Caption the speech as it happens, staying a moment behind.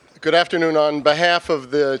Good afternoon. On behalf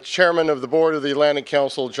of the Chairman of the Board of the Atlantic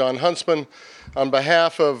Council, John Huntsman, on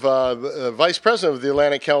behalf of the Vice President of the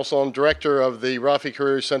Atlantic Council and Director of the Rafi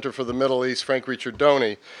Hariri Center for the Middle East, Frank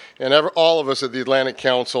Ricciardone, and all of us at the Atlantic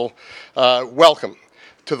Council, welcome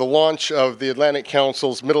to the launch of the Atlantic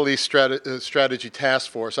Council's Middle East Strategy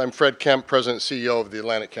Task Force. I'm Fred Kemp, President and CEO of the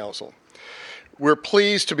Atlantic Council. We're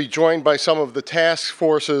pleased to be joined by some of the task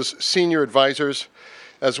force's senior advisors,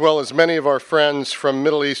 as well as many of our friends from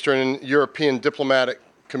Middle Eastern and European diplomatic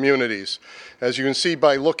communities. As you can see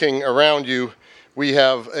by looking around you, we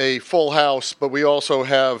have a full house, but we also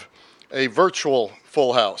have a virtual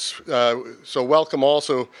full house. So welcome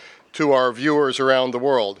also to our viewers around the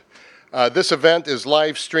world. This event is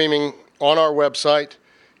live streaming on our website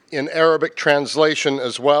in Arabic translation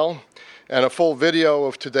as well, and a full video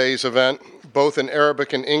of today's event, both in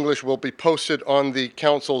Arabic and English, will be posted on the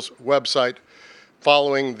Council's website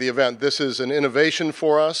following the event. This is an innovation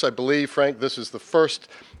for us. I believe, Frank, this is the first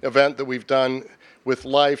event that we've done with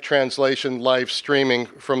live translation, live streaming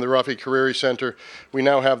from the Rafi Hariri Center. We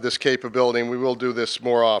now have this capability, and we will do this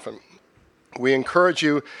more often. We encourage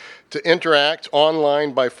you to interact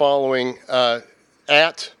online by following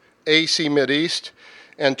at AC Mideast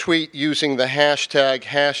and tweet using the hashtag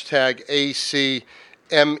ACMEST.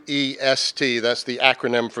 That's the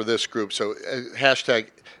acronym for this group, so hashtag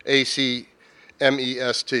ACMEST.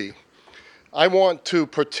 I want to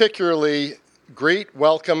particularly greet,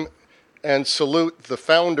 welcome, and salute the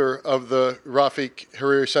founder of the Rafi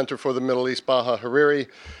Hariri Center for the Middle East, Baha Hariri,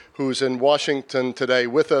 who's in Washington today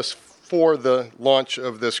with us for the launch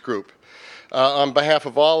of this group. On behalf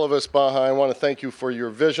of all of us, Baha, I want to thank you for your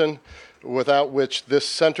vision, without which this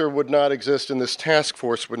center would not exist and this task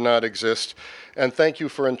force would not exist. And thank you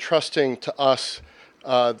for entrusting to us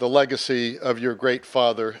the legacy of your great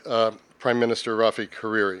father, Prime Minister Rafi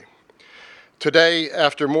Hariri. Today,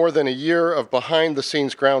 after more than a year of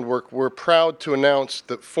behind-the-scenes groundwork, we're proud to announce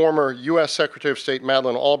that former U.S. Secretary of State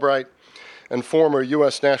Madeleine Albright and former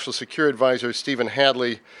U.S. National Security Advisor Stephen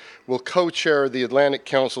Hadley will co-chair the Atlantic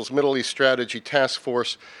Council's Middle East Strategy Task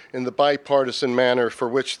Force in the bipartisan manner for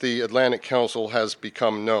which the Atlantic Council has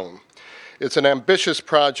become known. It's an ambitious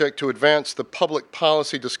project to advance the public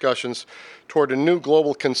policy discussions toward a new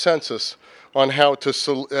global consensus on how to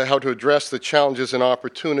address the challenges and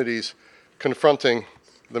opportunities confronting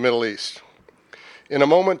the Middle East. In a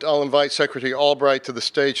moment, I'll invite Secretary Albright to the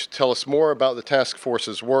stage to tell us more about the task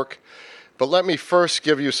force's work, but let me first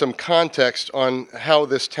give you some context on how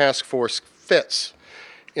this task force fits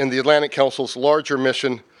in the Atlantic Council's larger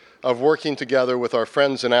mission of working together with our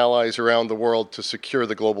friends and allies around the world to secure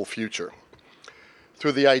the global future.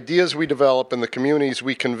 Through the ideas we develop and the communities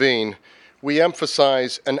we convene, we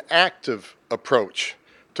emphasize an active approach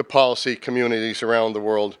to policy communities around the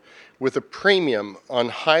world with a premium on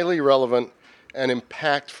highly relevant and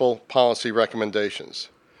impactful policy recommendations.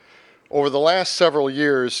 Over the last several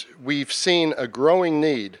years, we've seen a growing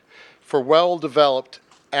need for well-developed,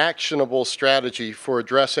 actionable strategy for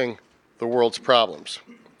addressing the world's problems.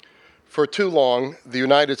 For too long, the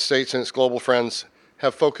United States and its global friends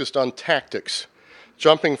have focused on tactics,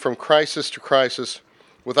 jumping from crisis to crisis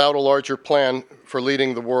without a larger plan for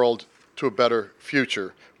leading the world to a better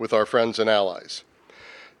future with our friends and allies.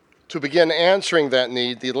 To begin answering that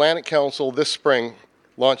need, the Atlantic Council this spring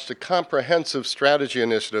launched a comprehensive strategy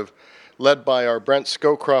initiative led by our Brent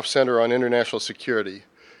Scowcroft Center on International Security,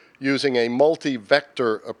 using a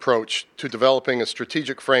multi-vector approach to developing a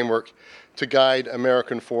strategic framework to guide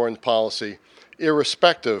American foreign policy,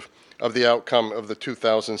 irrespective of the outcome of the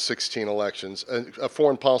 2016 elections, a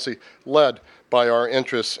foreign policy led by our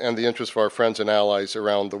interests and the interests of our friends and allies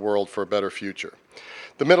around the world for a better future.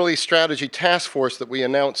 The Middle East Strategy Task Force that we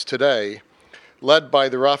announced today, led by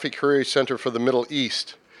the Rafi Hariri Center for the Middle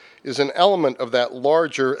East, is an element of that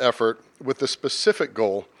larger effort with the specific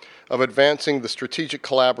goal of advancing the strategic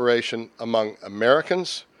collaboration among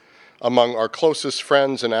Americans, among our closest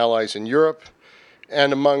friends and allies in Europe,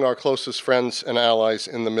 and among our closest friends and allies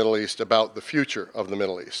in the Middle East about the future of the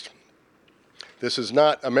Middle East. This is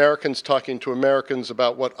not Americans talking to Americans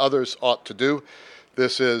about what others ought to do.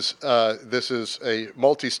 This is a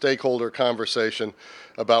multi-stakeholder conversation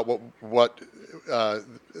about what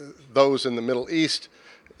those in the Middle East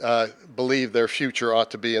believe their future ought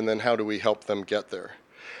to be, and then how do we help them get there.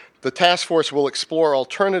 The task force will explore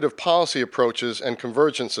alternative policy approaches and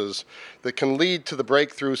convergences that can lead to the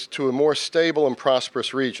breakthroughs to a more stable and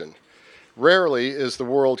prosperous region. Rarely is the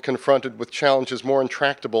world confronted with challenges more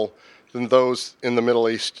intractable than those in the Middle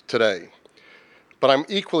East today. But I'm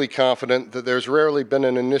equally confident that there's rarely been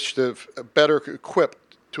an initiative better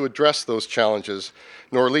equipped to address those challenges,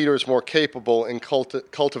 nor leaders more capable in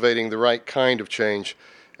cultivating the right kind of change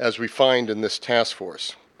as we find in this task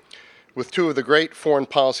force. With two of the great foreign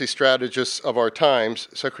policy strategists of our times,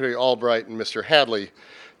 Secretary Albright and Mr. Hadley,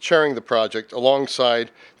 chairing the project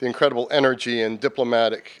alongside the incredible energy and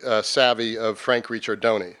diplomatic savvy of Frank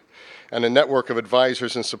Ricciardone, and a network of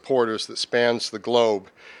advisors and supporters that spans the globe,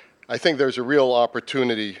 I think there's a real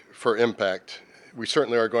opportunity for impact. We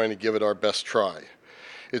certainly are going to give it our best try.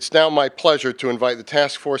 It's now my pleasure to invite the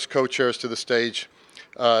task force co-chairs to the stage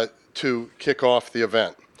to kick off the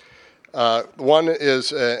event. One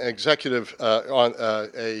is executive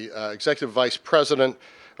vice president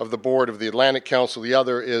of the board of the Atlantic Council. The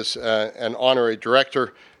other is an honorary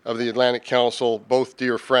director of the Atlantic Council, both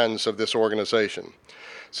dear friends of this organization.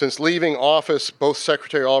 Since leaving office, both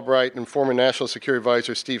Secretary Albright and former National Security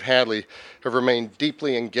Advisor Steve Hadley have remained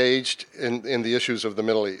deeply engaged in the issues of the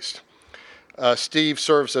Middle East. Steve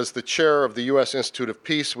serves as the chair of the U.S. Institute of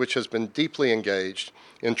Peace, which has been deeply engaged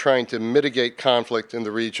in trying to mitigate conflict in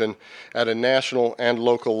the region at a national and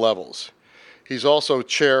local levels. He's also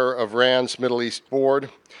chair of RAND's Middle East Board.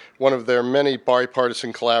 One of their many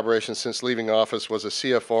bipartisan collaborations since leaving office was a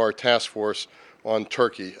CFR task force on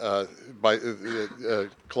Turkey, by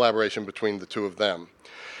collaboration between the two of them.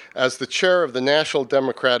 As the chair of the National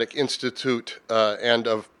Democratic Institute and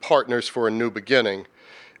of Partners for a New Beginning,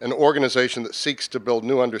 an organization that seeks to build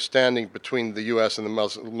new understanding between the U.S. and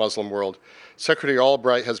the Muslim world, Secretary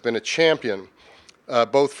Albright has been a champion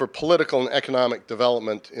both for political and economic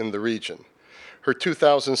development in the region. Her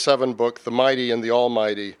 2007 book, The Mighty and the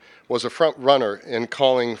Almighty, was a front runner in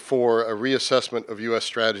calling for a reassessment of U.S.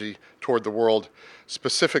 strategy toward the world,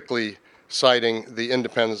 specifically citing the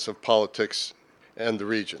independence of politics and the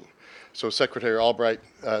region. So, Secretary Albright,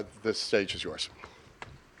 the stage is yours.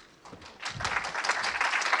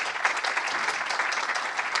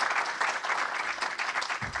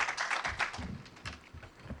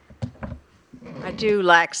 I do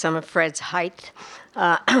lack some of Fred's height.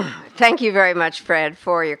 Thank you very much, Fred,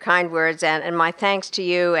 for your kind words, and my thanks to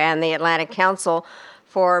you and the Atlantic Council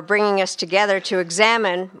for bringing us together to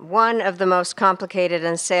examine one of the most complicated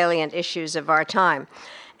and salient issues of our time.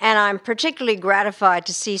 And I'm particularly gratified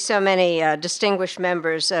to see so many distinguished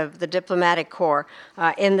members of the diplomatic corps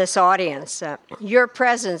in this audience. Your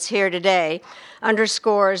presence here today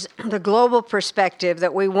underscores the global perspective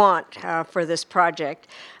that we want for this project,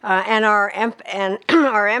 and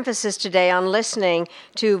our emphasis today on listening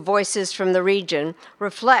to voices from the region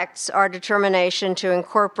reflects our determination to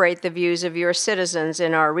incorporate the views of your citizens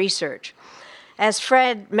in our research. As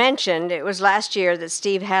Fred mentioned, it was last year that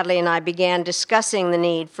Steve Hadley and I began discussing the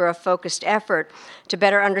need for a focused effort to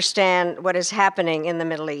better understand what is happening in the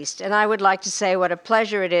Middle East. And I would like to say what a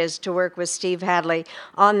pleasure it is to work with Steve Hadley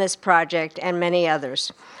on this project and many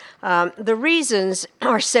others. The reasons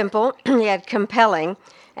are simple yet compelling,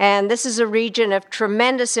 and this is a region of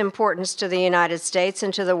tremendous importance to the United States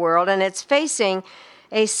and to the world, and it's facing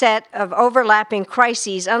a set of overlapping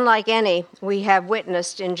crises unlike any we have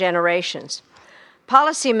witnessed in generations.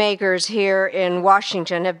 Policymakers here in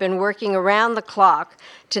Washington have been working around the clock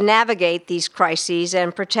to navigate these crises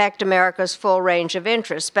and protect America's full range of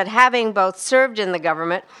interests. But having both served in the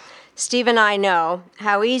government, Steve and I know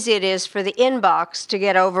how easy it is for the inbox to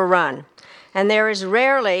get overrun. And there is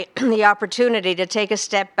rarely the opportunity to take a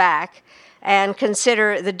step back and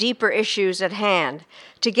consider the deeper issues at hand,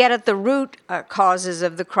 to get at the root causes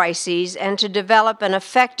of the crises, and to develop an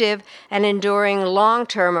effective and enduring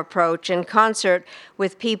long-term approach in concert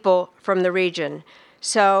with people from the region.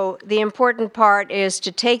 So the important part is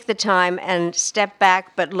to take the time and step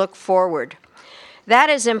back but look forward. That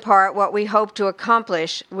is in part what we hope to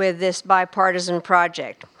accomplish with this bipartisan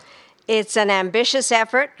project. It's an ambitious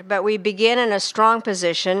effort, but we begin in a strong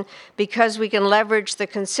position because we can leverage the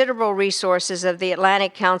considerable resources of the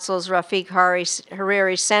Atlantic Council's Rafiq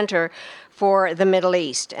Hariri Center for the Middle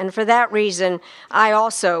East. And for that reason, I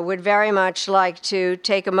also would very much like to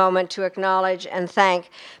take a moment to acknowledge and thank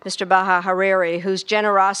Mr. Baha Hariri, whose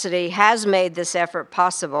generosity has made this effort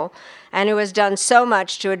possible, and who has done so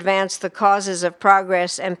much to advance the causes of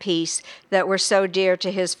progress and peace that were so dear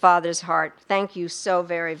to his father's heart. Thank you so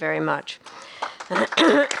very, very much.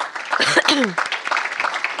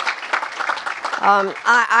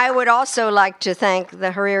 I would also like to thank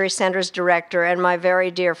the Hariri Center's director and my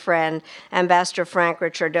very dear friend, Ambassador Frank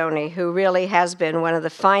Ricciardone, who really has been one of the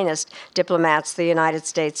finest diplomats the United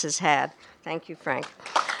States has had. Thank you, Frank.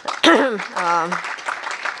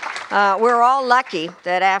 We're all lucky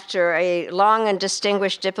that after a long and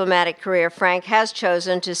distinguished diplomatic career, Frank has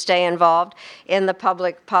chosen to stay involved in the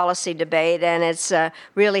public policy debate, and it's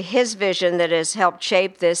really his vision that has helped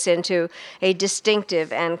shape this into a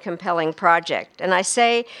distinctive and compelling project. And I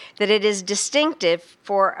say that it is distinctive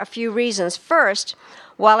for a few reasons. First,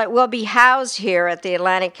 while it will be housed here at the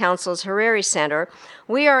Atlantic Council's Hariri Center,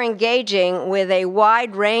 we are engaging with a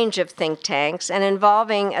wide range of think tanks and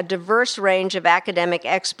involving a diverse range of academic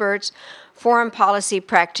experts, foreign policy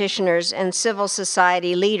practitioners, and civil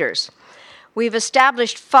society leaders. We've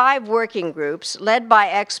established 5 working groups led by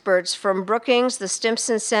experts from Brookings, the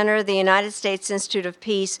Stimson Center, the United States Institute of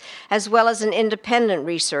Peace, as well as an independent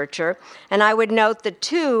researcher. And I would note that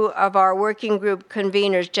 2 of our working group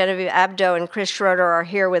conveners, Genevieve Abdo and Chris Schroeder, are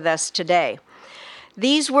here with us today.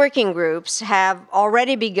 These working groups have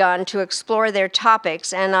already begun to explore their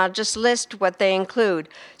topics, and I'll just list what they include: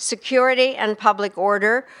 security and public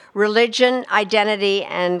order, religion, identity,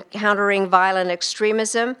 and countering violent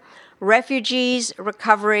extremism, refugees,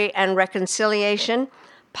 recovery and reconciliation,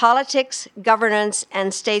 politics, governance,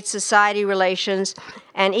 and state-society relations,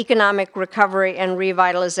 and economic recovery and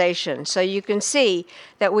revitalization. So you can see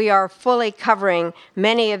that we are fully covering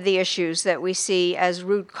many of the issues that we see as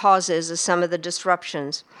root causes of some of the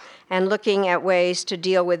disruptions, and looking at ways to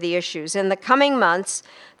deal with the issues. In the coming months,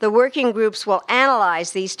 the working groups will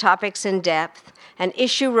analyze these topics in depth and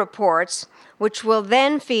issue reports, which will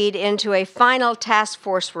then feed into a final task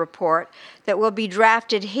force report that will be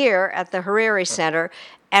drafted here at the Hariri Center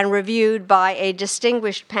and reviewed by a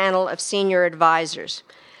distinguished panel of senior advisors.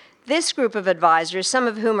 This group of advisors, some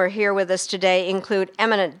of whom are here with us today, include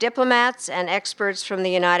eminent diplomats and experts from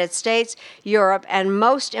the United States, Europe, and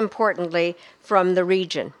most importantly, from the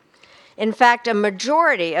region. In fact, a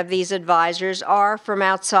majority of these advisors are from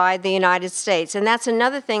outside the United States, and that's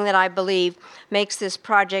another thing that I believe makes this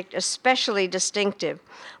project especially distinctive.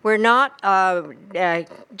 We're not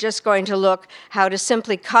just going to look how to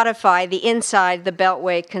simply codify the inside the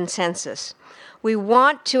Beltway consensus. We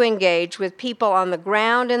want to engage with people on the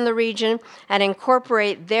ground in the region and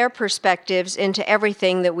incorporate their perspectives into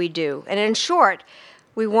everything that we do. And in short,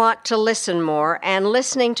 we want to listen more, and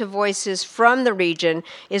listening to voices from the region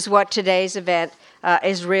is what today's event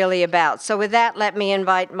is really about. So with that, let me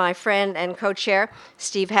invite my friend and co-chair,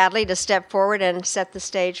 Steve Hadley, to step forward and set the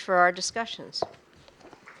stage for our discussions.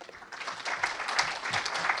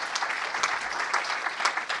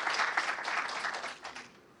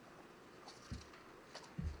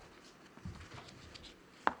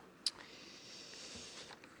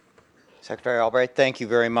 Secretary Albright, thank you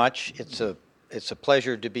very much. It's a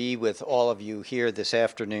pleasure to be with all of you here this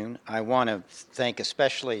afternoon. I want to thank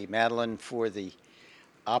especially Madeleine for the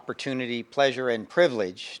opportunity, pleasure, and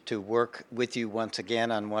privilege to work with you once again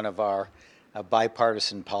on one of our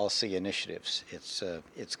bipartisan policy initiatives. It's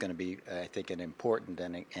going to be, I think, an important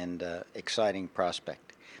and exciting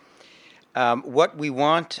prospect. What we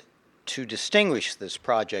want to distinguish this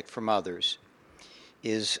project from others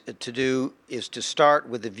is to start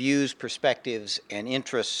with the views, perspectives, and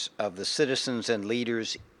interests of the citizens and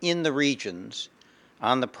leaders in the regions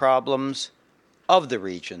on the problems of the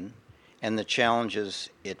region and the challenges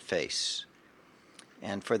it faces.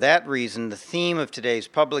 And for that reason, the theme of today's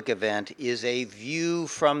public event is a view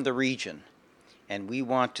from the region. And we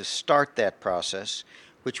want to start that process,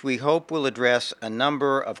 which we hope will address a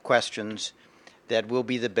number of questions that will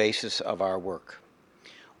be the basis of our work.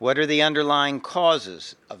 What are the underlying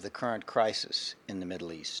causes of the current crisis in the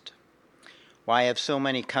Middle East? Why have so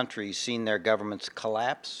many countries seen their governments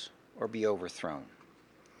collapse or be overthrown?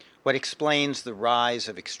 What explains the rise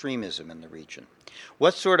of extremism in the region?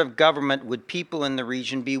 What sort of government would people in the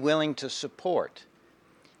region be willing to support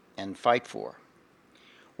and fight for?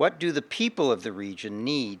 What do the people of the region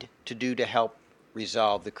need to do to help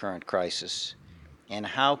resolve the current crisis? And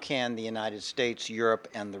how can the United States, Europe,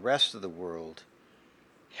 and the rest of the world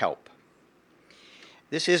help?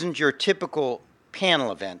 This isn't your typical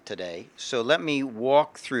panel event today, so let me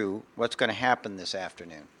walk through what's going to happen this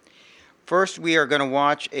afternoon. First, we are going to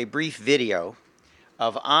watch a brief video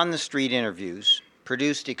of on-the-street interviews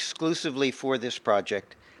produced exclusively for this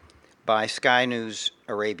project by Sky News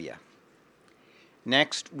Arabia.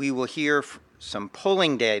 Next, we will hear some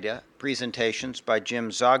polling data presentations by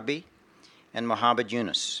Jim Zogby and Mohammed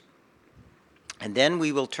Yunus. And then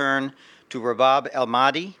we will turn to Rabab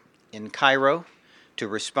El-Mahdi in Cairo to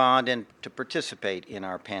respond and to participate in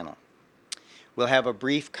our panel. We'll have a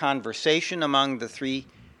brief conversation among the 3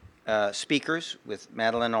 speakers with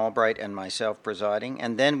Madeleine Albright and myself presiding,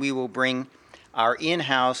 and then we will bring our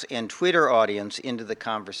in-house and Twitter audience into the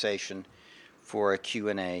conversation for a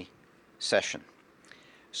Q&A session.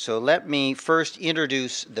 So let me first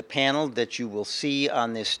introduce the panel that you will see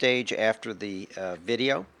on this stage after the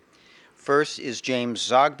video. First is James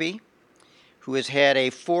Zogby, who has had a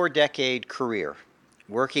 4-decade career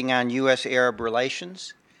working on U.S.-Arab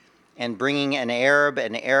relations and bringing an Arab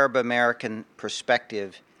and Arab-American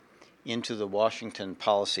perspective into the Washington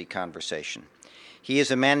policy conversation. He is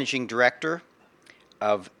a managing director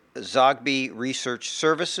of Zogby Research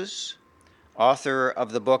Services, author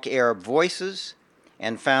of the book Arab Voices,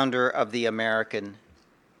 and founder of the Arab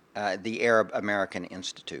American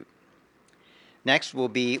Institute. Next will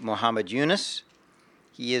be Mohammed Yunus.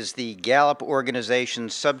 He is the Gallup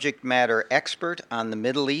Organization's subject matter expert on the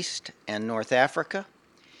Middle East and North Africa.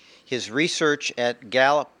 His research at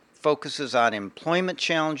Gallup focuses on employment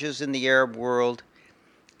challenges in the Arab world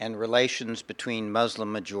and relations between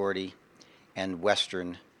Muslim majority and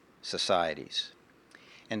Western societies.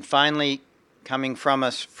 And finally, coming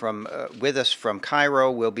with us from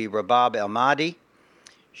Cairo will be Rabab El-Mahdi.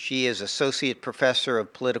 She is Associate Professor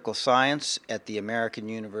of Political Science at the American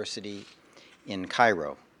University in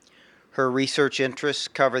Cairo. Her research interests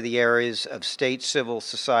cover the areas of state-civil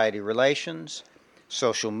society relations,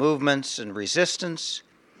 social movements and resistance,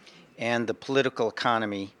 and the political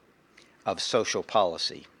economy of social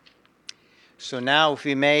policy. So now, if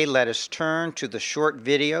we may, let us turn to the short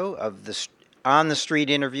video of the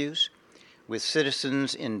on-the-street interviews with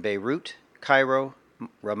citizens in Beirut, Cairo,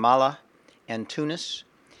 Ramallah, and Tunis,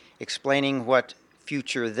 explaining what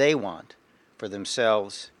future they want for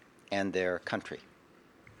themselves and their country.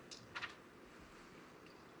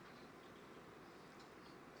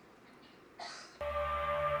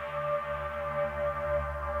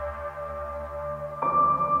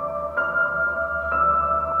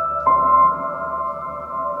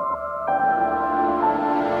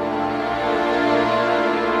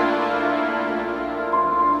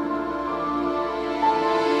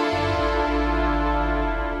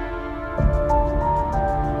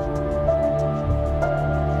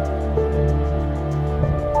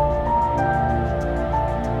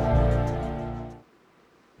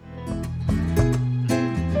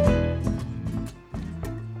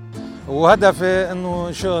 وهدفي انه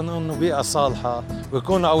ان شاء الله انه بيئه صالحه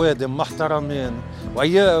ويكونوا اوادم محترمين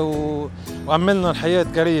وعملنا حياه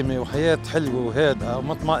كريمه وحياه حلوه وهادئه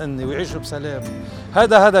ومطمئنه ويعيشوا بسلام.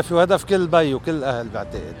 هذا هدفي وهدف كل بي وكل اهل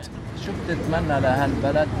بعتقد. شو بتتمنى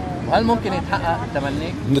لهالبلد وهل ممكن يتحقق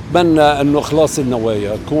تمنيك؟ نتمنى انه اخلاص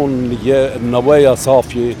النوايا، تكون النوايا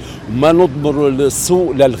صافيه وما نضمر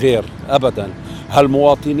السوء للغير ابدا.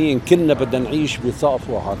 هالمواطنين كلنا بدنا نعيش بسقف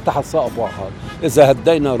واحد تحت سقف واحد، اذا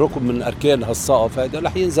هدينا ركن من اركان هالسقف هذا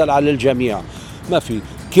رح ينزل على الجميع. ما في،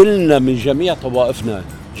 كلنا من جميع طوائفنا،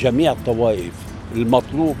 جميع الطوائف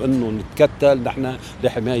المطلوب انه نتكتل نحن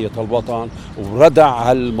لحمايه الوطن وردع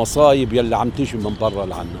هالمصايب يلي عم تيجي من برا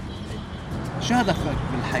لعنا. شو هدفك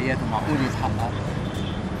بالحياه ومعقول يتحقق؟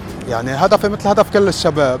 يعني هدفي مثل هدف كل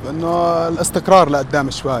الشباب، انه الاستقرار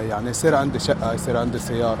لقدام شوي، يعني يصير عندي شقه، يصير عندي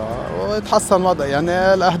سياره ويتحسن وضعي.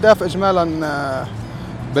 يعني الاهداف اجمالا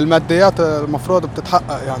بالماديات المفروض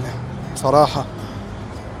بتتحقق يعني بصراحه.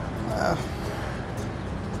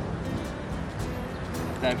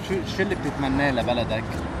 طيب شو اللي بتتمناه لبلدك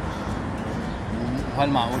وهل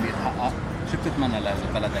معقول يتحقق؟ شو بتتمنى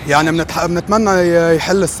لبلدك؟ يعني بنتمنى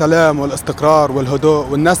يحل السلام والاستقرار والهدوء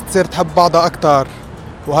والناس تصير تحب بعضها اكثر،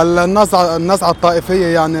 وهالنزعة الطائفية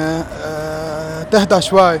يعني تهدى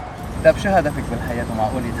شوي. طيب شو هدفك بالحياة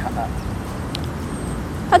ومعقول يتحقق؟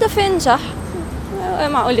 هدفي انجح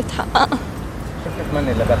معقول يتحقق. شو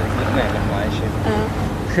بتتمنى لبلدك لبنان نحن عايشين؟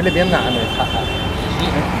 شو اللي بيمنع انه يتحقق؟ شو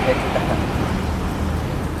انت هيك بتحلم؟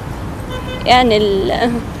 يعني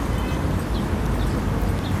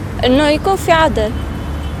انه يكون في عدل،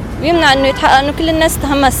 بيمنع انه يتحقق انه كل الناس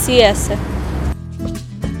تهمها السياسة.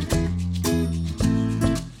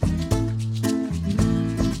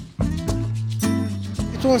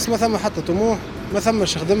 تونس ما ثم حتى طموح، ما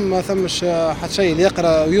ثمش خدم، ما ثمش حتى شيء اللي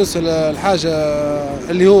يقرا ويوصل الحاجه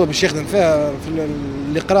اللي هو باش يخدم فيها في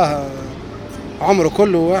اللي يقراها عمره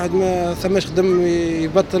كله. واحد ما ثمش خدم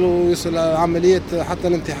يبطل ويوصل عمليه حتى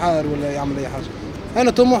الانتحار ولا يعمل اي حاجه.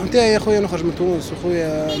 انا طموح نتاعي يا خويا نخرج من تونس،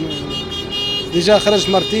 وخويا ديجا خرجت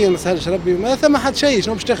مرتين ما سهلش ربي، ما ثم حتى شيء.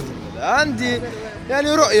 شنو باش تخدم؟ عندي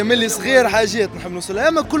يعني رؤية من اللي صغير حاجات نحب نوصلها،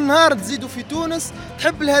 اما كل نهار تزيدوا في تونس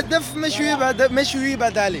تحب الهدف ماشي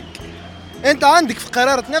يبعد عليك. انت عندك في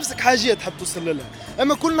قرارة نفسك حاجات تحب توصل لها،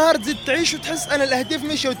 اما كل نهار تزيد تعيش وتحس ان الاهداف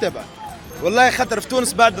ماشيه وتبعك. والله خاطر في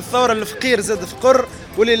تونس بعد الثورة الفقير زاد فقر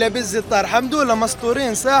واللي لابس زاد طار. الحمد لله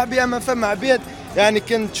مسطورين صاحبي، اما فما عباد يعني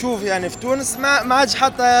كنت تشوف يعني في تونس ما عادش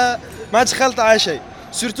حتى ما عادش خلطة على شيء،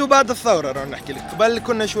 سورتو بعد الثورة. راه نحكي لك قبل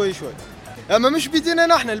كنا شوي اما مش بيدينا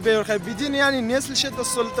نحن البيع والخير، بيدينا يعني الناس اللي شادة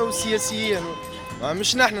السلطة والسياسيين،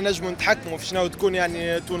 مش نحن نجموا نتحكموا في شنو تكون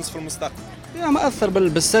يعني تونس في المستقبل. يعني مأثر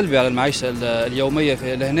بالسلبي على المعيشة اليومية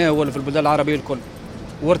في لهنا ولا في البلدان العربية الكل،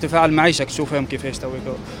 وارتفاع المعيشة تشوفهم كيفاش توي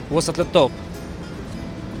وصلت للطوب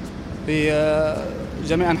في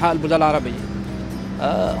جميع أنحاء البلدان العربية.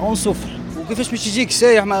 اون صفر، وكيفاش مش يجيك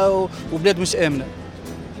سايح وبلاد مش آمنة،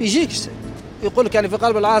 يجيك يقول لك يعني في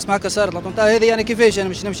قلب العاصمة هكا صارت الأطنطاء هذه، يعني كيفاش يعني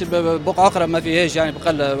مش نمشي بقعة أخرى ما فيهاش يعني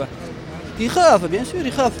بقل، يخاف بيان سور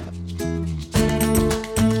يخاف.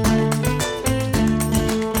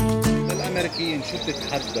 الامريكيين شو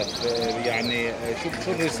بتتحدث يعني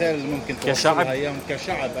شو الرساله اللي ممكن توصلها اياهم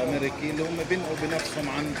كشعب امريكي اللي هم بينقوا بنفسهم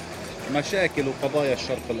عن مشاكل وقضايا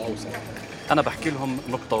الشرق الاوسط؟ أنا بحكي لهم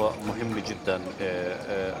نقطة مهمة جدا.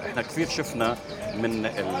 إحنا كثير شفنا من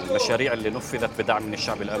المشاريع اللي نفذت بدعم من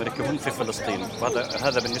الشعب الأمريكي هم في فلسطين،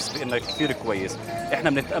 وهذا بالنسبة لنا كثير كويس. إحنا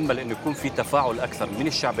بنتأمل إنه يكون في تفاعل أكثر من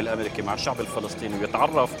الشعب الأمريكي مع الشعب الفلسطيني،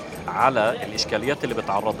 ويتعرف على الإشكاليات اللي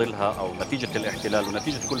بتعرض لها أو نتيجة الاحتلال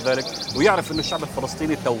ونتيجة كل ذلك، ويعرف إنه الشعب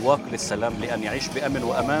الفلسطيني تواق للسلام لأن يعيش بأمن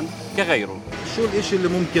وأمان كغيره. شو الإشي اللي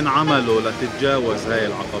ممكن عمله لتتجاوز هاي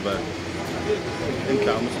العقبات؟ انت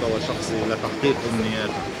على مستوى شخصي لتحقيق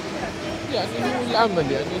امنياتك؟ يعني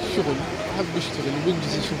العمل، يعني الشغل، حب يشتغل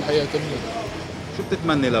وبينجز يشوف حياته منيح. شو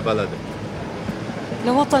بتتمني لبلدك؟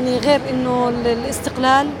 لوطني غير انه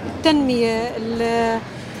الاستقلال، التنمية،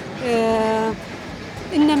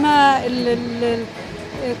 انما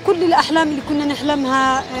كل الاحلام اللي كنا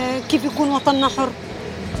نحلمها، كيف يكون وطننا حر.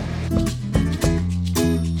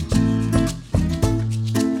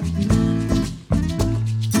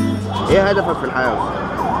 ايه هدفك في الحياه؟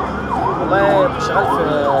 والله شغال في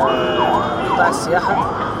قطاع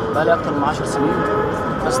السياحه بقالي اكتر من 10 سنين،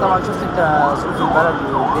 بس طبعا شفت انت ظروف البلد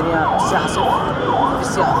والدنيا، السياحه صفر، مفيش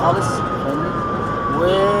سياحه خالص، فاهمني؟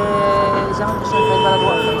 وزي ما انت شايف البلد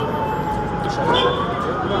واقفه مش اي حاجه.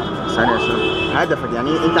 ثانيه هدفك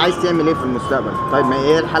يعني انت عايز تعمل ايه في المستقبل؟ طيب ما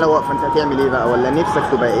ايه الحاله واقفه، انت هتعمل ايه بقى، ولا نفسك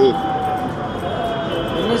تبقى ايه؟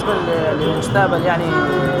 بالنسبه للمستقبل يعني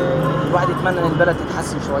الواحد يتمنى ان البلد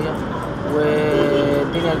تتحسن شويه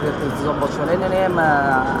والدنيا تتظبط شويه، لان هي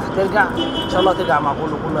ما هترجع ان شاء الله ترجع مع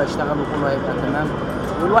كله هيشتغل وكله هيبقى تمام.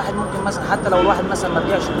 والواحد ممكن مثلا حتى لو الواحد مثلا ما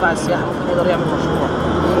رجعش قطاع السياحه ممكن يقدر يعمل مشروع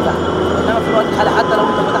ينجح، انما في الوقت الحالي حتى لو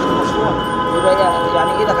انت فتحت مشروع يبقى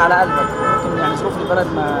يعني ايدك على قلبك، ممكن يعني ظروف البلد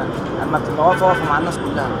ما بتبقى واقفه مع الناس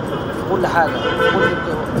كلها في كل حاجه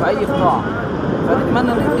في اي قطاع،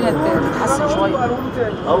 فنتمنى ان الدنيا تتحسن شويه.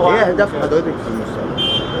 ايه اهداف حضرتك في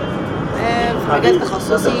المستقبل؟ في مجال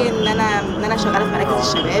تخصصي ان انا شغاله في مراكز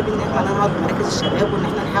الشباب، ان احنا نقعد في مراكز الشباب وان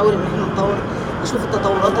احنا نحاول ان احنا نطور، نشوف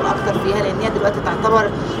التطورات الاكتر فيها، لان هي دلوقتي تعتبر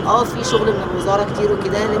في شغل من الوزاره كتير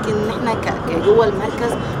وكده، لكن احنا كجوه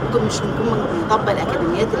المركز ممكن مش بنكون بنطبق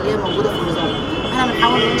الاكاديميات اللي هي موجوده في الوزاره، احنا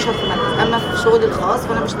بنحاول ننشر في المركز. اما في شغلي الخاص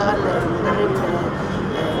فانا بشتغل مدرب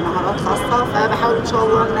مهارات خاصه، فبحاول ان شاء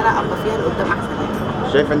الله ان انا ابقى فيها لقدام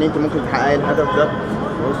احسن. شايفه ان انت ممكن تحققي الهدف ده؟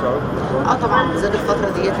 طبعا بالذات الفتره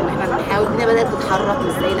ديت ان احنا بنحاول، الدنيا بدات تتحرك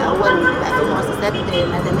مش زي الاول، وبقى في مؤسسات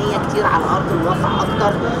مدنيه كتير على ارض الواقع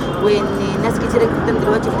اكتر، وان ناس كتيره جدا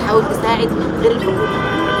دلوقتي بتحاول تساعد غير الحكومه.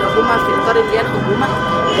 الحكومه في اطار اللي هي الحكومه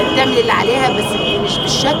بتعمل اللي عليها بس مش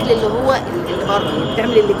بالشكل اللي هو اللي بره،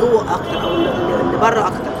 بتعمل اللي جوه اكتر او اللي بره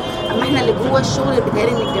اكتر. اما احنا اللي جوه الشغل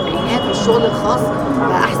بيتهيألي ان الجمعيات والشغل الخاص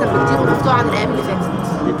بقى احسن بكتير ومفتوح عن الايام اللي فاتت.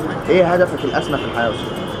 ايه هدفك الاسمى في الحياه؟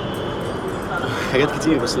 حاجات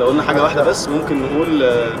كتير، بس لو قلنا حاجه واحده بس ممكن نقول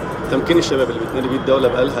تمكين الشباب اللي بتنادي بيه الدوله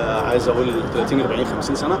بقالها عايز اقول 30 40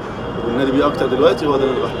 50 سنه، وبننادي بيه اكتر دلوقتي، هو ده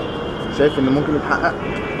اللي بحلم. شايف انه ممكن يتحقق؟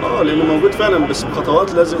 لانه موجود فعلا، بس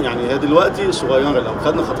بخطوات لازم، يعني هي دلوقتي صغيره، لو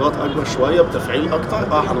خدنا خطوات اكبر شويه بتفعيل اكتر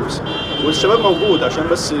هنوصل. والشباب موجود، عشان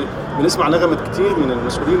بس بنسمع نغمات كتير من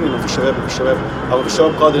المسؤولين انه في شباب او في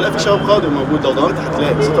شباب قادر، لا في شباب قادر موجود، لو دورت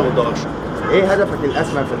هتلاقي، بس انت ما بتدورش. ايه هدفك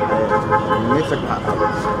الاسمى في الحياه؟ نفسك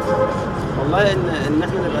تحققه؟ والله ان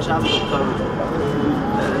احنا نبقى شعب محترم،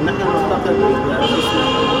 ان احنا نفتقد بانفسنا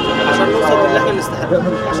عشان نوصل للي احنا نستحقه،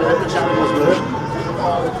 عشان احنا شعب مظلوم.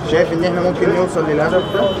 شايف ان احنا ممكن نوصل للهدف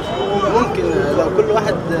ده؟ ممكن لو كل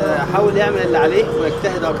واحد حاول يعمل اللي عليه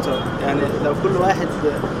ويجتهد اكتر، يعني لو كل واحد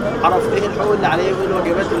عرف ايه الحقوق اللي عليه وايه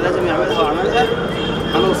الواجبات اللي لازم يعملها وعملها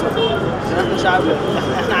هنوصل. عشان احنا شعب،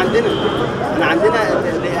 احنا عندنا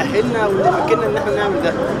اللي يأهلنا واللي يمكننا ان احنا نعمل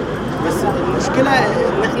ده، بس المشكله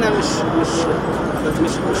ان احنا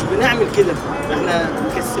مش بنعمل كده، احنا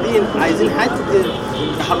مكسلين، عايزين حد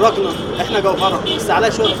يحركنا، احنا جوهره بس عليها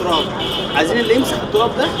شويه تراب، عايزين اللي يمسح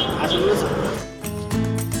التراب ده عشان نصحى.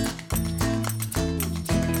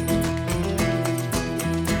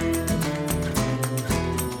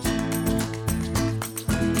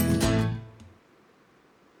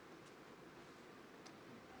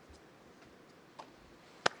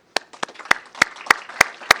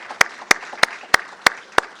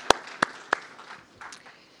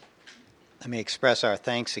 Let me express our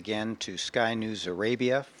thanks again to Sky News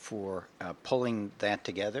Arabia for pulling that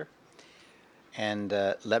together. And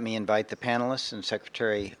let me invite the panelists and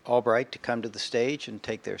Secretary Albright to come to the stage and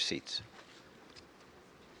take their seats.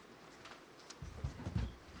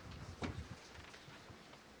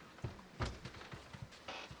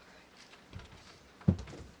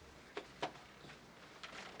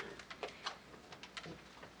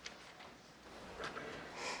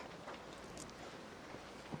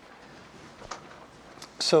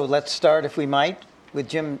 So let's start, if we might, with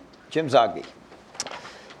Jim Zogby.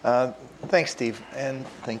 Thanks, Steve, and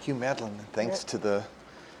thank you, Madeline, and thanks to the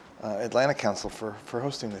Atlantic Council for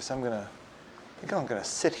hosting this. I think I'm gonna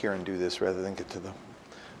sit here and do this rather than get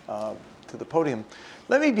to the podium.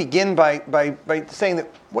 Let me begin by saying that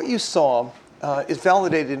what you saw is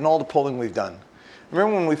validated in all the polling we've done.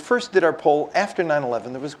 Remember when we first did our poll after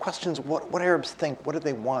 9/11, there was questions: what Arabs think, what do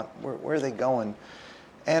they want, where are they going?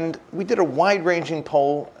 And we did a wide-ranging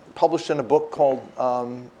poll published in a book called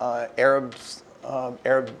What Arabs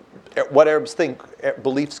Think,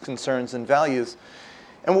 Beliefs, Concerns, and Values.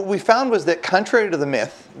 And what we found was that contrary to the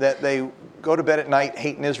myth that they go to bed at night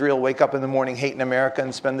hating Israel, wake up in the morning hating America,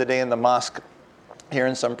 and spend the day in the mosque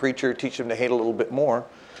hearing some preacher teach them to hate a little bit more,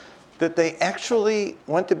 that they actually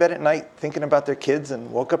went to bed at night thinking about their kids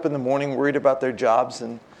and woke up in the morning worried about their jobs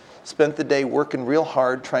and spent the day working real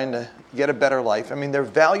hard trying to get a better life. I mean, their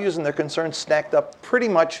values and their concerns stacked up pretty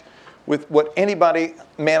much with what anybody,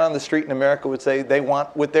 man on the street in America, would say they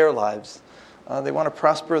want with their lives. They want to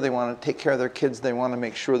prosper, they want to take care of their kids, they want to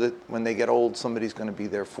make sure that when they get old, somebody's going to be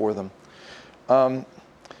there for them.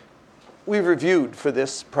 We reviewed for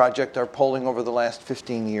this project our polling over the last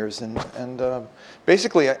 15 years, and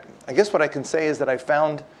basically, I guess what I can say is that I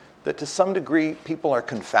found that to some degree, people are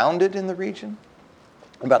confounded in the region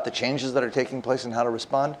about the changes that are taking place and how to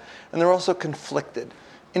respond, and they're also conflicted.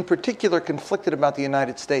 In particular, conflicted about the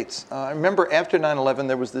United States. I remember after 9/11,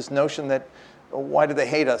 there was this notion that, why do they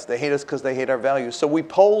hate us? They hate us because they hate our values. So we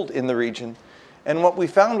polled in the region, and what we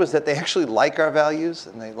found was that they actually like our values,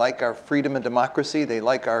 and they like our freedom and democracy, they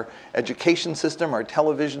like our education system, our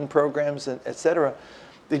television programs, et cetera.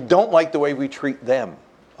 They don't like the way we treat them.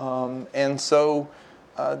 And so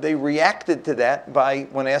they reacted to that by,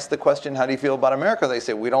 when asked the question, how do you feel about America? They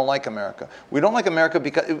say, we don't like America. We don't like America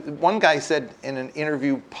because, one guy said in an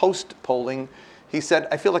interview post-polling, he said,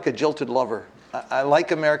 I feel like a jilted lover. I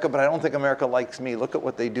like America, but I don't think America likes me. Look at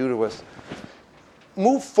what they do to us.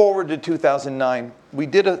 Move forward to 2009. We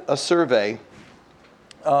did a survey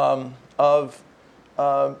of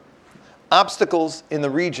obstacles in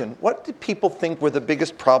the region. What did people think were the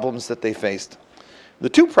biggest problems that they faced? The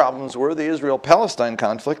two problems were the Israel-Palestine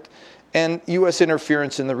conflict and U.S.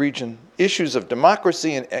 interference in the region. Issues of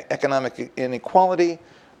democracy and economic inequality,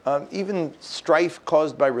 even strife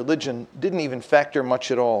caused by religion, didn't even factor much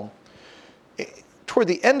at all. Toward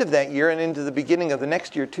the end of that year and into the beginning of the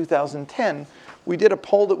next year, 2010, we did a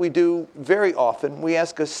poll that we do very often. We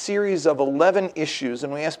ask a series of 11 issues,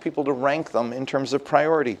 and we ask people to rank them in terms of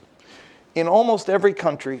priority. In almost every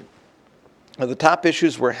country, the top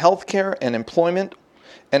issues were healthcare and employment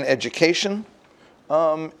and education,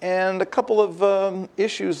 and a couple of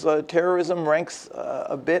issues. Terrorism ranks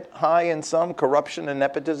a bit high in some, corruption and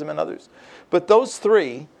nepotism in others. But those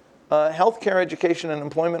three, healthcare, education, and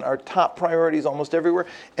employment, are top priorities almost everywhere,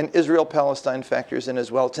 and Israel-Palestine factors in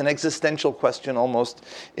as well. It's an existential question almost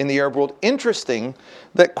in the Arab world. Interesting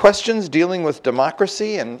that questions dealing with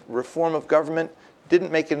democracy and reform of government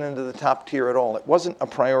didn't make it into the top tier at all. It wasn't a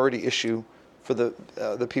priority issue for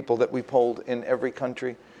the people that we polled in every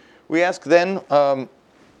country. We asked then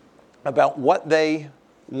about what they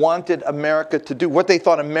wanted America to do, what they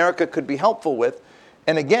thought America could be helpful with.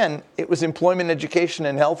 And again, it was employment, education,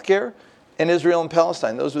 and healthcare, and Israel and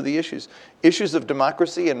Palestine. Those were the issues. Issues of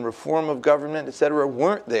democracy and reform of government, et cetera,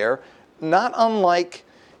 weren't there. Not unlike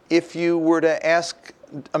if you were to ask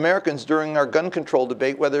Americans during our gun control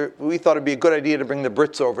debate whether we thought it'd be a good idea to bring the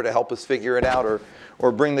Brits over to help us figure it out,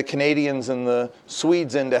 or bring the Canadians and the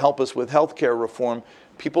Swedes in to help us with healthcare reform.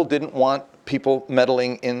 People didn't want people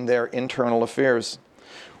meddling in their internal affairs.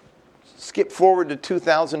 Skip forward to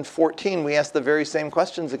 2014, we asked the very same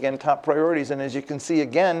questions again, top priorities, and as you can see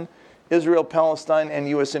again, Israel, Palestine, and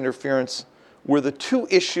U.S. interference were the two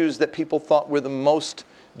issues that people thought were the most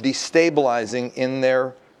destabilizing in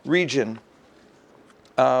their region.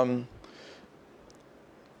 And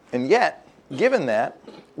yet, given that,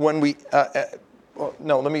 when we,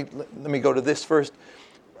 let me go to this first.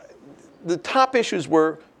 The top issues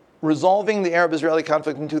were resolving the Arab-Israeli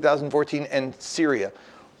conflict in 2014 and Syria.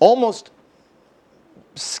 Almost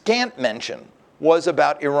scant mention was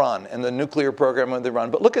about Iran and the nuclear program of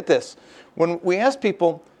Iran. But look at this. When we asked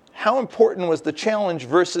people how important was the challenge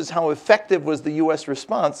versus how effective was the U.S.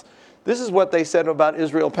 response, this is what they said about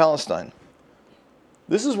Israel-Palestine.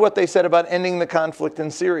 This is what they said about ending the conflict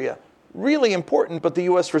in Syria. Really important, but the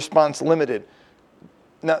U.S. response limited.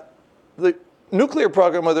 Now, the nuclear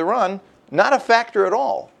program with Iran, not a factor at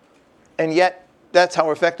all. And yet, that's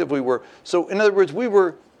how effective we were. So in other words, we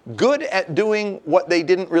were good at doing what they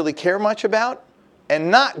didn't really care much about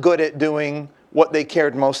and not good at doing what they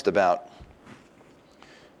cared most about.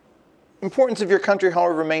 Importance of your country,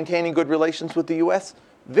 however, maintaining good relations with the U.S.,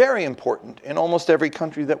 very important in almost every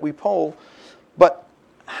country that we poll. But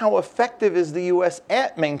how effective is the U.S.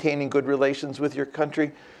 at maintaining good relations with your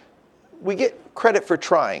country? We get credit for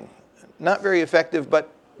trying. Not very effective,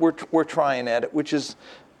 but we're trying at it, which is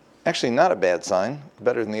actually not a bad sign,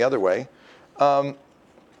 better than the other way.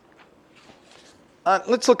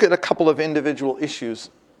 Let's look at a couple of individual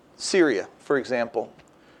issues. Syria, for example.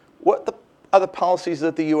 What are the policies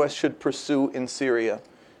that the U.S. should pursue in Syria?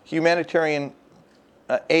 Humanitarian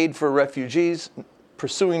aid for refugees,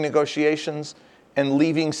 pursuing negotiations, and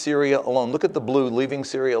leaving Syria alone. Look at the blue, leaving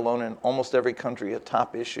Syria alone in almost every country, a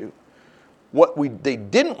top issue. What they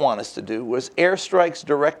didn't want us to do was airstrikes,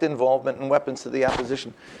 direct involvement, and weapons to the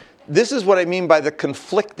opposition. This is what I mean by the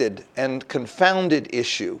conflicted and confounded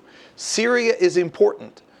issue. Syria is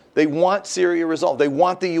important. They want Syria resolved. They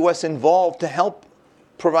want the U.S. involved to help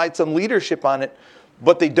provide some leadership on it,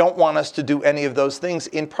 but they don't want us to do any of those things,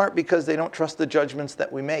 in part because they don't trust the judgments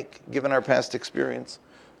that we make, given our past experience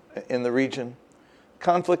in the region.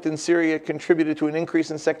 Conflict in Syria contributed to an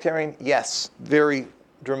increase in sectarian? Yes, very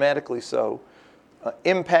dramatically so.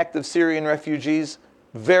 Impact of Syrian refugees?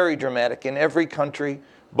 Very dramatic in every country,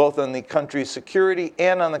 both on the country's security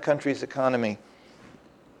and on the country's economy.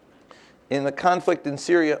 In the conflict in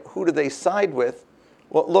Syria, who do they side with?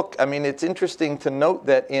 Well, look, I mean, it's interesting to note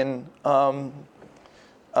that in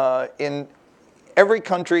every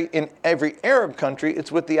country, in every Arab country,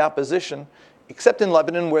 it's with the opposition, except in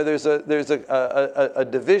Lebanon, where there's a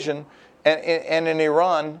division, and in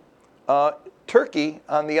Iran, Turkey,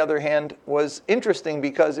 on the other hand, was interesting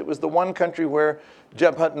because it was the one country where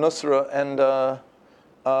Jabhat Nusra and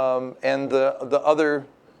the other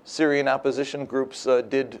Syrian opposition groups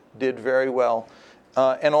did very well.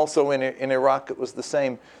 And also in Iraq, it was the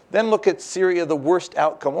same. Then look at Syria, the worst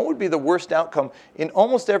outcome. What would be the worst outcome? In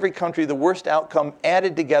almost every country, the worst outcome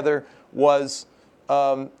added together was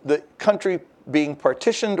the country being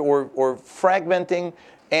partitioned or fragmenting,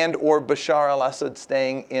 and or Bashar al-Assad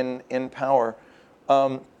staying in power.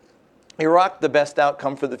 Iraq, the best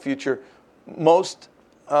outcome for the future. Most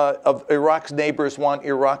of Iraq's neighbors want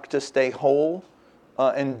Iraq to stay whole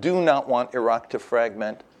and do not want Iraq to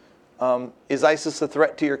fragment. Is ISIS a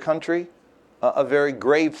threat to your country? A very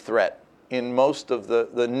grave threat in most of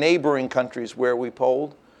the neighboring countries where we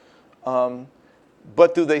polled.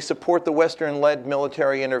 But do they support the Western-led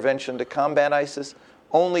military intervention to combat ISIS?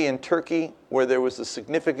 Only in Turkey, where there was a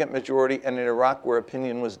significant majority, and in Iraq, where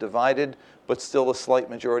opinion was divided, but still a slight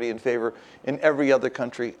majority in favor. In every other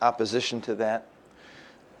country, opposition to that.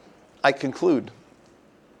 I conclude,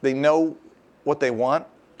 they know what they want.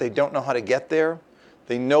 They don't know how to get there.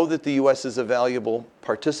 They know that the U.S. is a valuable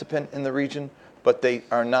participant in the region, but they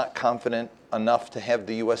are not confident enough to have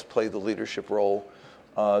the U.S. play the leadership role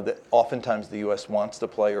that oftentimes the U.S. wants to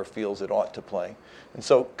play or feels it ought to play. And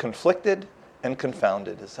so conflicted and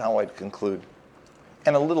confounded is how I'd conclude,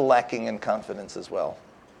 and a little lacking in confidence as well.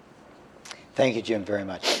 Thank you, Jim, very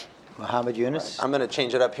much. Muhammad Yunus? I'm going to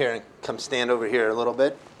change it up here and come stand over here a little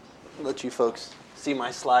bit, let you folks see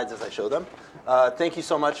my slides as I show them. Thank you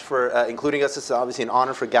so much for including us. It's obviously an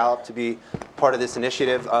honor for Gallup to be part of this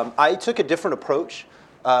initiative. I took a different approach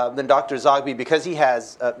than Dr. Zogby because he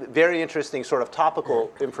has very interesting sort of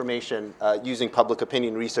topical information using public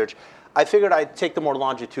opinion research. I figured I'd take the more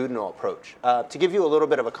longitudinal approach to give you a little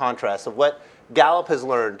bit of a contrast of what Gallup has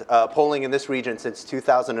learned polling in this region since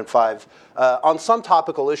 2005 on some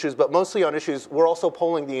topical issues, but mostly on issues we're also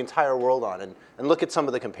polling the entire world on, and look at some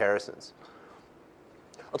of the comparisons.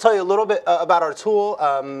 I'll tell you a little bit about our tool.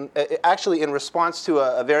 Actually, in response to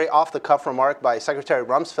a very off-the-cuff remark by Secretary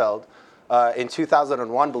Rumsfeld in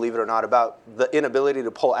 2001, believe it or not, about the inability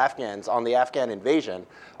to poll Afghans on the Afghan invasion,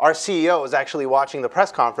 our CEO was actually watching the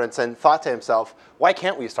press conference and thought to himself, why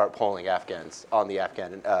can't we start polling Afghans on the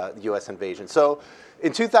Afghan U.S. invasion? So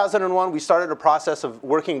in 2001, we started a process of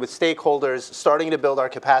working with stakeholders, starting to build our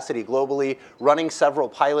capacity globally, running several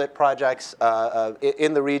pilot projects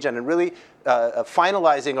in the region, and really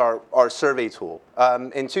finalizing our survey tool.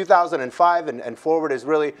 In 2005 and forward is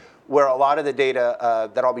really where a lot of the data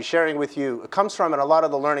that I'll be sharing with you comes from, and a lot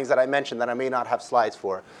of the learnings that I mentioned that I may not have slides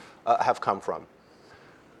for have come from.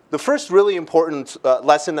 The first really important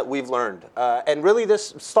lesson that we've learned, and really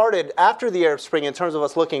this started after the Arab Spring in terms of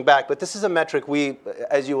us looking back, but this is a metric we,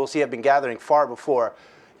 as you will see, have been gathering far before,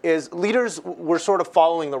 is leaders were sort of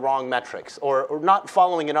following the wrong metrics or not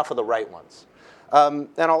following enough of the right ones. And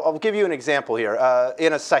I'll give you an example here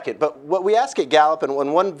in a second. But what we ask at Gallup, and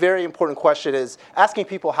one very important question is asking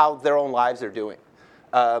people how their own lives are doing.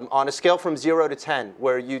 On a scale from 0 to 10,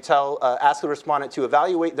 where you ask the respondent to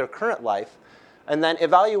evaluate their current life, and then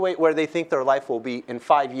evaluate where they think their life will be in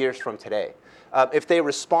 5 years from today. If they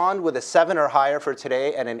respond with a 7 or higher for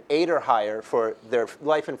today and an 8 or higher for their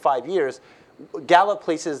life in 5 years, Gallup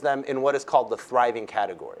places them in what is called the thriving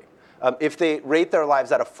category. If they rate their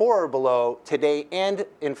lives at a 4 or below today and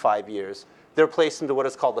in 5 years, they're placed into what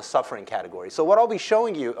is called the suffering category. So what I'll be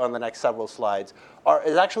showing you on the next several slides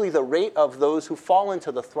is actually the rate of those who fall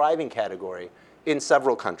into the thriving category in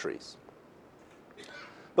several countries.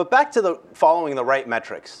 But back to following the right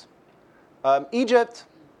metrics. Egypt,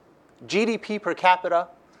 GDP per capita,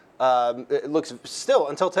 it looks still,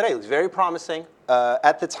 until today, looks very promising.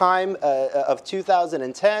 At the time of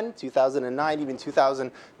 2010, 2009, even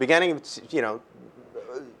 2000, beginning of,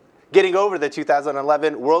 getting over the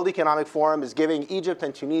 2011 World Economic Forum is giving Egypt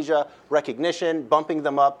and Tunisia recognition, bumping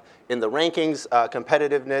them up in the rankings,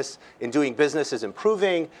 competitiveness in doing business is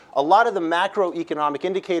improving. A lot of the macroeconomic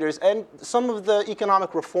indicators and some of the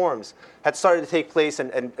economic reforms had started to take place,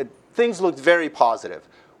 and things looked very positive.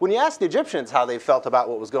 When you asked the Egyptians how they felt about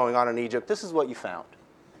what was going on in Egypt, this is what you found.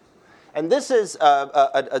 And this is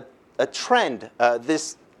a trend,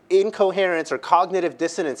 this incoherence or cognitive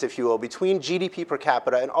dissonance, if you will, between GDP per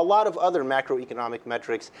capita and a lot of other macroeconomic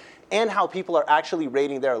metrics and how people are actually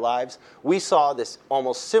rating their lives. We saw this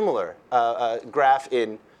almost similar graph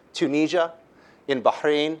in Tunisia, in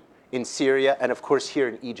Bahrain, in Syria, and of course here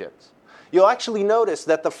in Egypt. You'll actually notice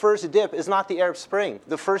that the first dip is not the Arab Spring.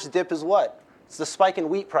 The first dip is what? It's the spike in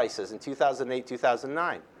wheat prices in 2008,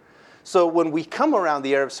 2009. So when we come around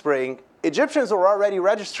the Arab Spring, Egyptians were already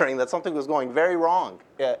registering that something was going very wrong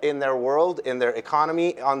in their world, in their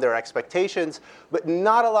economy, on their expectations, but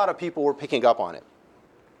not a lot of people were picking up on it.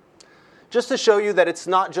 Just to show you that it's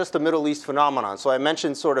not just a Middle East phenomenon. So I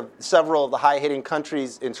mentioned sort of several of the high-hitting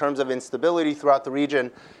countries in terms of instability throughout the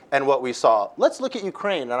region and what we saw. Let's look at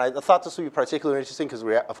Ukraine, and I thought this would be particularly interesting because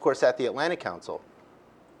we're, of course, at the Atlantic Council.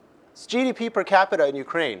 It's GDP per capita in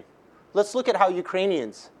Ukraine. Let's look at how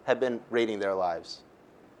Ukrainians have been rating their lives.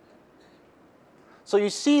 So you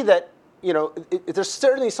see that, there's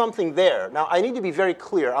certainly something there. Now, I need to be very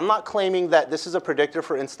clear. I'm not claiming that this is a predictor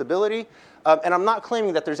for instability, and I'm not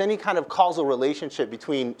claiming that there's any kind of causal relationship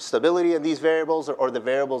between stability in these variables or the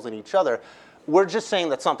variables in each other. We're just saying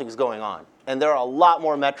that something's going on. And there are a lot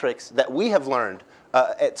more metrics that we have learned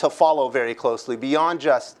to follow very closely beyond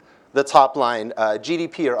just the top line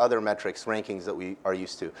GDP or other metrics, rankings that we are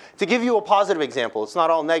used to. To give you a positive example, it's not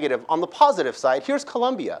all negative. On the positive side, here's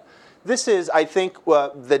Colombia. This is, I think,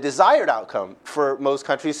 the desired outcome for most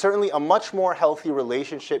countries, certainly a much more healthy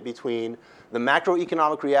relationship between the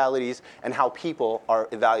macroeconomic realities and how people are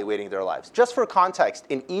evaluating their lives. Just for context,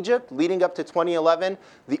 in Egypt, leading up to 2011,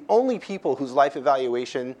 the only people whose life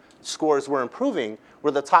evaluation scores were improving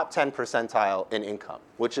were the top 10 percentile in income,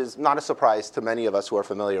 which is not a surprise to many of us who are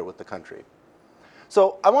familiar with the country.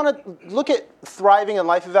 So I want to look at thriving and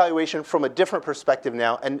life evaluation from a different perspective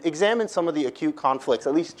now and examine some of the acute conflicts,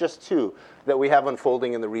 at least just two, that we have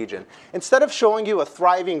unfolding in the region. Instead of showing you a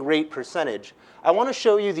thriving rate percentage, I want to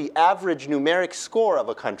show you the average numeric score of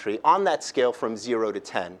a country on that scale from 0 to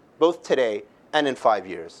 10, both today and in 5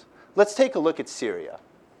 years. Let's take a look at Syria.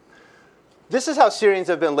 This is how Syrians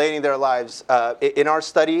have been leading their lives in our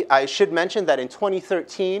study. I should mention that in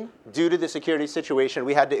 2013, due to the security situation,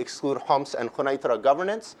 we had to exclude Homs and Quneitra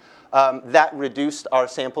governance. That reduced our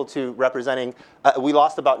sample to representing, we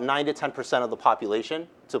lost about 9 to 10% of the population,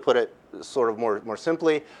 to put it sort of more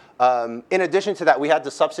simply. In addition to that, we had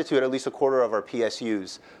to substitute at least a quarter of our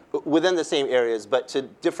PSUs within the same areas, but to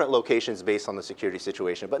different locations based on the security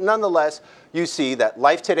situation. But nonetheless, you see that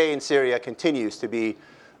life today in Syria continues to be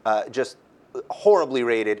just horribly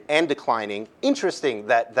rated and declining. Interesting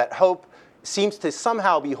that hope seems to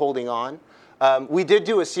somehow be holding on. We did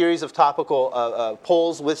do a series of topical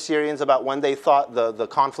polls with Syrians about when they thought the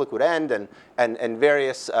conflict would end and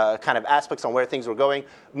various kind of aspects on where things were going.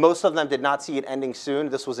 Most of them did not see it ending soon.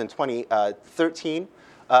 This was in 2013.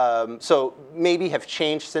 So maybe have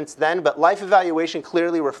changed since then, but life evaluation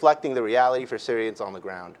clearly reflecting the reality for Syrians on the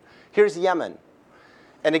ground. Here's Yemen.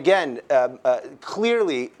 And again,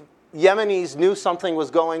 clearly, Yemenis knew something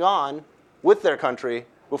was going on with their country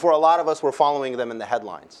before a lot of us were following them in the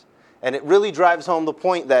headlines. And it really drives home the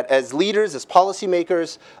point that as leaders, as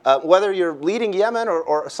policymakers, whether you're leading Yemen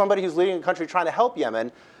or somebody who's leading a country trying to help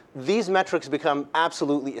Yemen, these metrics become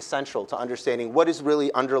absolutely essential to understanding what is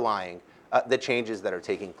really underlying the changes that are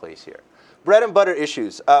taking place here. Bread and butter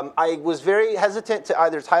issues. I was very hesitant to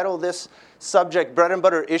either title this subject bread and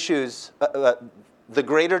butter issues, the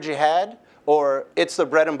greater jihad, or it's the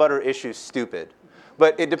bread and butter issues stupid.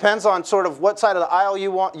 But it depends on sort of what side of the aisle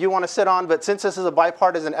you want to sit on. But since this is a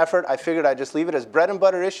bipartisan effort, I figured I'd just leave it as bread and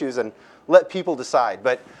butter issues and let people decide.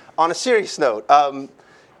 But on a serious note,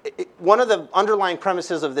 one of the underlying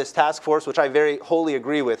premises of this task force, which I very wholly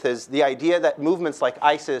agree with, is the idea that movements like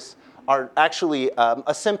ISIS are actually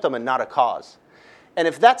a symptom and not a cause. And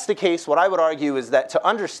if that's the case, what I would argue is that to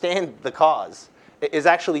understand the cause is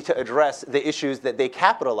actually to address the issues that they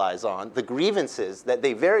capitalize on, the grievances that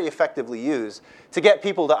they very effectively use to get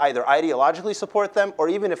people to either ideologically support them, or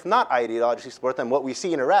even if not ideologically support them, what we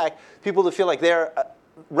see in Iraq, people to feel like they're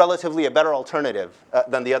relatively a better alternative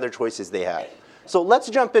than the other choices they have. So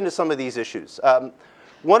let's jump into some of these issues.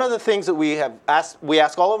 One of the things that we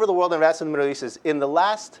ask all over the world and asked in the Middle East is, in the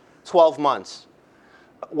last 12 months,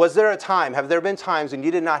 have there been times when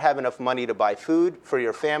you did not have enough money to buy food for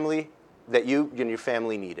your family that you and your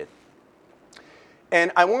family needed?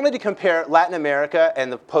 And I wanted to compare Latin America and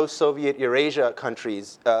the post-Soviet Eurasia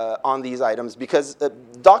countries on these items because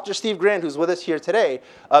Dr. Steve Grand, who's with us here today,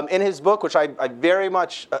 in his book, which I very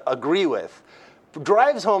much agree with,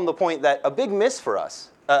 drives home the point that a big miss for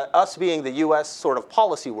us, us being the U.S. sort of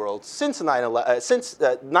policy world since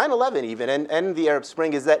 9/11 even, and the Arab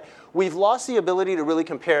Spring, is that we've lost the ability to really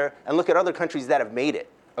compare and look at other countries that have made it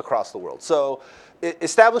across the world. So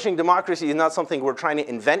establishing democracy is not something we're trying to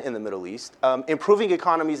invent in the Middle East. Improving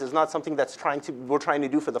economies is not something we're trying to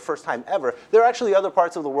do for the first time ever. There are actually other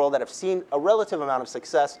parts of the world that have seen a relative amount of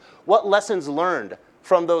success. What lessons learned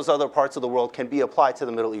from those other parts of the world can be applied to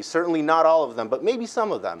the Middle East? Certainly not all of them, but maybe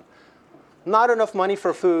some of them. Not enough money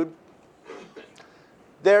for food.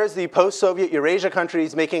 There's the post-Soviet Eurasia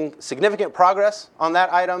countries making significant progress on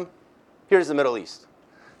that item. Here's the Middle East.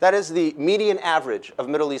 That is the median average of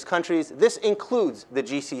Middle East countries. This includes the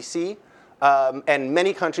GCC and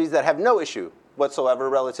many countries that have no issue whatsoever,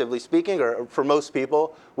 relatively speaking, or for most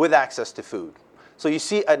people, with access to food. So you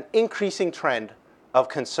see an increasing trend of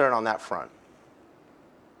concern on that front.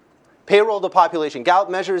 Payroll to population. Gallup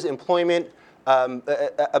measures employment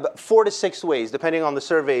about 4 to 6 ways, depending on the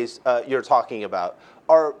surveys you're talking about.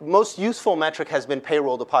 Our most useful metric has been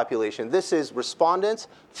payroll to population. This is respondents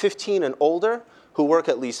 15 and older who work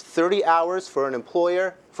at least 30 hours for an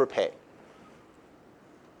employer for pay.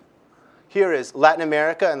 Here is Latin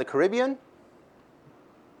America and the Caribbean.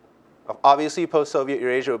 Obviously, post-Soviet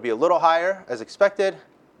Eurasia would be a little higher, as expected.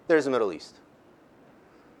 There's the Middle East.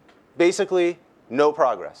 Basically, no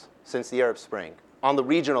progress since the Arab Spring on the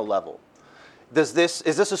regional level. Is this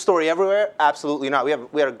a story everywhere? Absolutely not.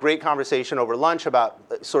 We had a great conversation over lunch about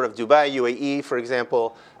sort of Dubai, UAE, for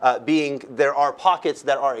example, there are pockets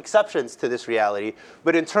that are exceptions to this reality.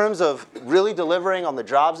 But in terms of really delivering on the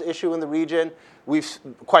jobs issue in the region, we've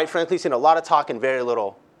quite frankly seen a lot of talk and very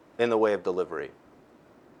little in the way of delivery.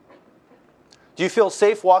 Do you feel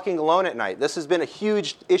safe walking alone at night? This has been a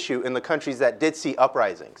huge issue in the countries that did see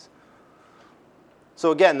uprisings.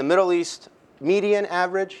 So again, the Middle East median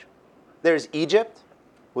average. There's Egypt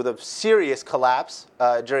with a serious collapse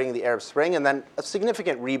during the Arab Spring and then a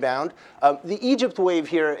significant rebound. The Egypt wave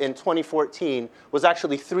here in 2014 was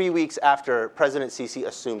actually 3 weeks after President Sisi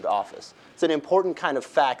assumed office. It's an important kind of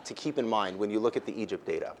fact to keep in mind when you look at the Egypt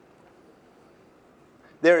data.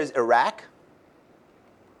 There is Iraq,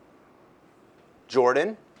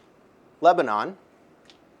 Jordan, Lebanon,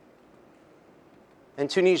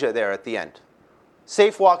 and Tunisia there at the end.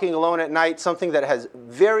 Safe walking alone at night, something that has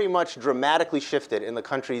very much dramatically shifted in the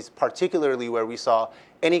countries, particularly where we saw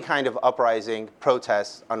any kind of uprising,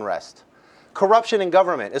 protests, unrest. Corruption in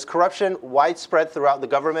government. Is corruption widespread throughout the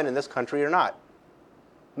government in this country or not?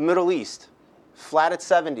 Middle East, flat at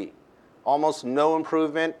 70, almost no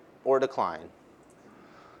improvement or decline.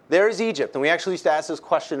 There is Egypt, and we actually used to ask this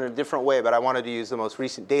question in a different way, but I wanted to use the most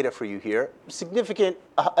recent data for you here. Significant,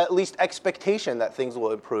 at least expectation that things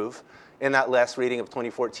will improve in that last reading of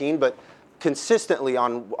 2014, but consistently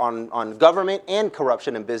on government and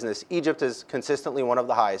corruption in business, Egypt is consistently one of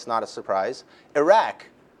the highest, not a surprise. Iraq,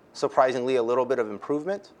 surprisingly, a little bit of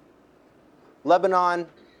improvement. Lebanon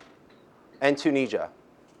and Tunisia,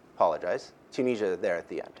 Tunisia there at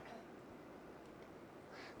the end.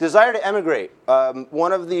 Desire to emigrate.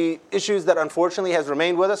 One of the issues that unfortunately has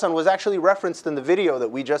remained with us and was actually referenced in the video that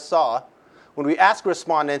we just saw. When we ask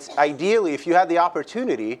respondents, ideally, if you had the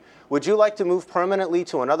opportunity, would you like to move permanently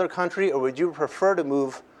to another country, or would you prefer to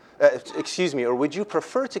move, or would you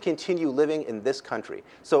prefer to continue living in this country?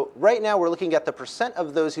 So right now we're looking at the percent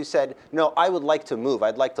of those who said, no, I would like to move.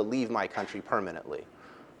 I'd like to leave my country permanently.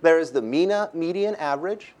 There is the MENA median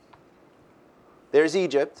average. There's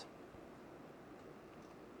Egypt,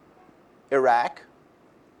 Iraq,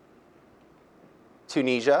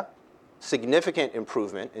 Tunisia, significant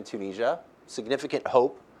improvement in Tunisia, significant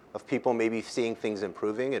hope of people maybe seeing things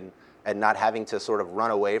improving and not having to sort of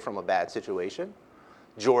run away from a bad situation.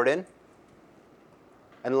 Jordan,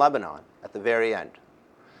 and Lebanon at the very end.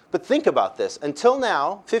 But think about this. Until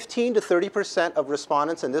now, 15 to 30% of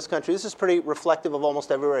respondents in this country, this is pretty reflective of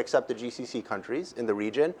almost everywhere except the GCC countries in the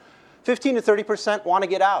region, 15 to 30% want to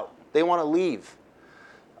get out. They want to leave.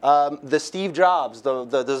 The Steve Jobs, the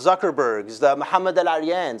Zuckerbergs, the Mohammed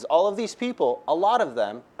Al-Aryans, all of these people, a lot of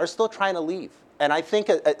them are still trying to leave. And I think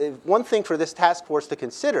one thing for this task force to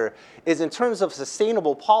consider is in terms of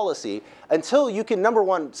sustainable policy, until you can, number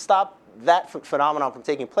one, stop that phenomenon from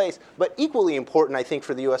taking place, but equally important, I think,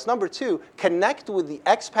 for the US, number two, connect with the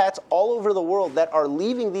expats all over the world that are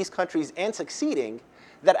leaving these countries and succeeding,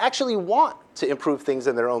 that actually want to improve things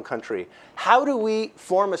in their own country. How do we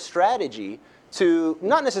form a strategy to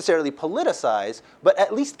not necessarily politicize, but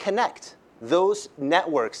at least connect those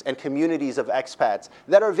networks and communities of expats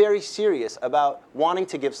that are very serious about wanting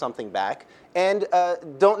to give something back and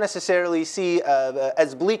don't necessarily see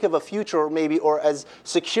as bleak of a future or as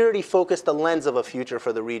security-focused a lens of a future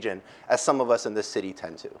for the region as some of us in this city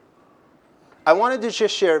tend to. I wanted to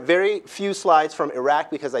just share very few slides from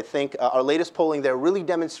Iraq because I think our latest polling there really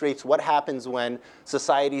demonstrates what happens when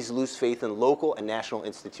societies lose faith in local and national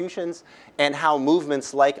institutions and how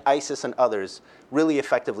movements like ISIS and others really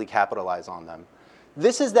effectively capitalize on them.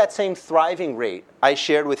 This is that same thriving rate I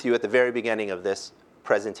shared with you at the very beginning of this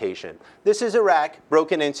presentation. This is Iraq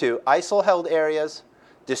broken into ISIL-held areas,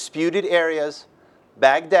 disputed areas,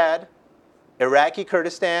 Baghdad, Iraqi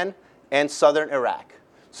Kurdistan, and southern Iraq.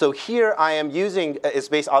 So here I am using, it's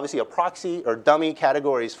based obviously a proxy or dummy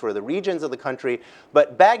categories for the regions of the country,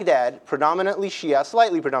 but Baghdad, predominantly Shia,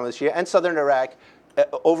 slightly predominantly Shia, and southern Iraq,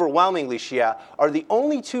 overwhelmingly Shia, are the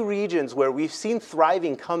only two regions where we've seen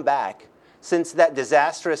thriving come back since that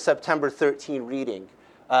disastrous September 13 reading,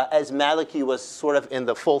 as Maliki was sort of in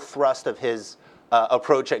the full thrust of his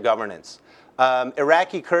approach at governance.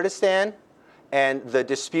 Iraqi Kurdistan and the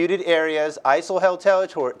disputed areas, ISIL-held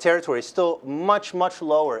territory, still much, much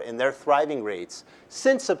lower in their thriving rates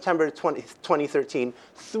since September 2013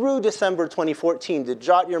 through December 2014. To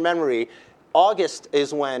jot your memory, August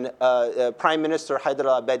is when Prime Minister Haider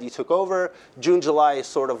al-Abadi took over. June, July is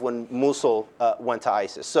sort of when Mosul went to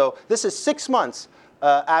ISIS. So this is 6 months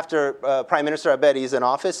after Prime Minister Abadi is in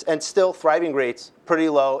office, and still thriving rates pretty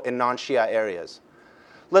low in non-Shia areas.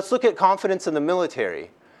 Let's look at confidence in the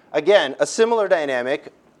military. Again, a similar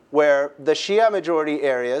dynamic where the Shia majority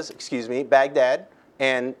areas, Baghdad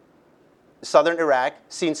and southern Iraq,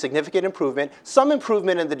 seen significant improvement, some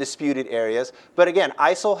improvement in the disputed areas, but again,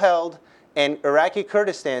 ISIL-held and Iraqi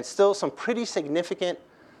Kurdistan, still some pretty significant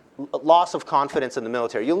loss of confidence in the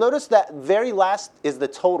military. You'll notice that very last is the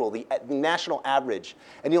total, the national average.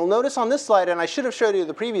 And you'll notice on this slide, and I should have showed you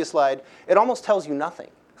the previous slide, it almost tells you nothing.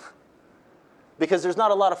 Because there's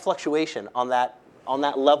not a lot of fluctuation on that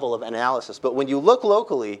level of analysis. But when you look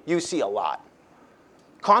locally, you see a lot.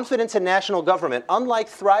 Confidence in national government, unlike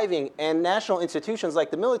thriving and national institutions like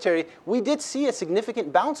the military, we did see a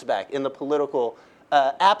significant bounce back in the political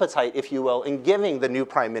appetite, if you will, in giving the new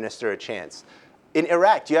prime minister a chance. In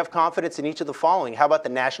Iraq, do you have confidence in each of the following? How about the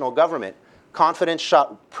national government? Confidence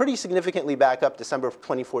shot pretty significantly back up December of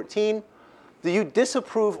 2014. Do you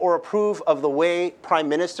disapprove or approve of the way Prime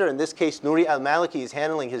Minister, in this case Nouri al-Maliki, is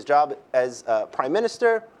handling his job as Prime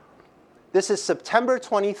Minister? This is September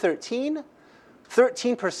 2013.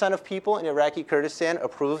 13% of people in Iraqi Kurdistan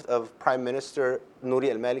approved of Prime Minister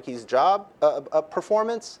Nouri al-Maliki's job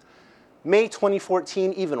performance. May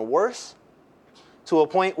 2014, even worse, to a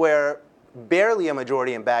point where barely a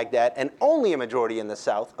majority in Baghdad and only a majority in the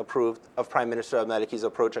south approved of Prime Minister al-Maliki's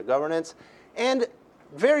approach at governance. And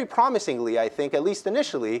very promisingly, I think, at least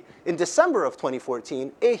initially, in December of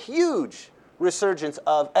 2014, a huge resurgence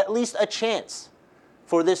of at least a chance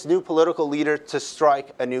for this new political leader to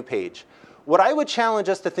strike a new page. What I would challenge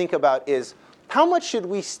us to think about is how much should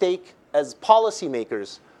we stake as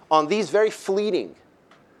policymakers on these very fleeting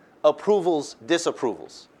approvals,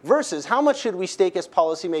 disapprovals, versus how much should we stake as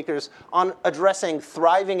policymakers on addressing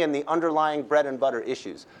thriving and the underlying bread and butter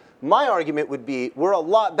issues? My argument would be we're a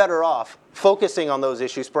lot better off focusing on those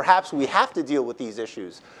issues. Perhaps we have to deal with these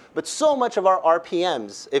issues. But so much of our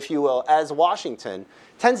RPMs, if you will, as Washington,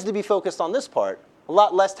 tends to be focused on this part. A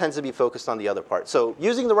lot less tends to be focused on the other part. So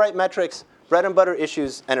using the right metrics, bread and butter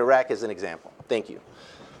issues, and Iraq is an example. Thank you.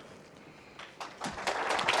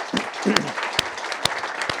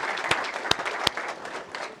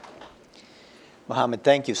 Mohammed,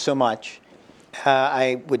 thank you so much.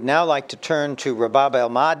 I would now like to turn to Rabab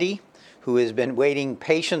El-Mahdi, who has been waiting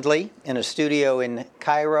patiently in a studio in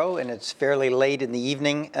Cairo, and it's fairly late in the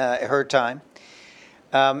evening, her time.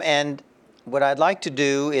 And what I'd like to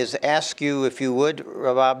do is ask you, if you would,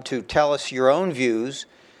 Rabab, to tell us your own views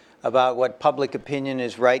about what public opinion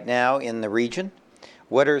is right now in the region.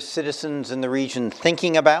 What are citizens in the region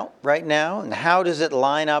thinking about right now, and how does it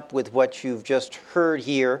line up with what you've just heard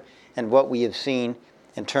here and what we have seen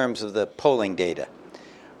in terms of the polling data?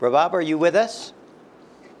 Rabab, are you with us?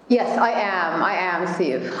 Yes, I am,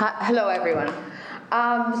 Steve. Hello, everyone.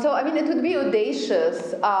 So, I mean, it would be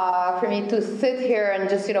audacious for me to sit here and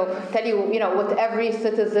just, tell you, what every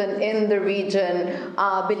citizen in the region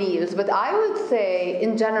believes. But I would say,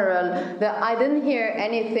 in general, that I didn't hear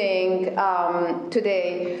anything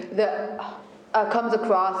today that comes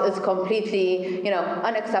across as completely,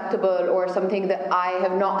 unacceptable or something that I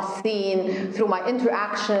have not seen through my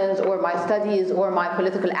interactions or my studies or my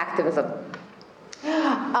political activism.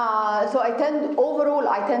 So I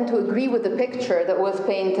tend to agree with the picture that was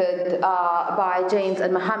painted by James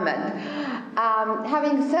and Mohammed.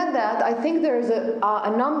 Having said that, I think there's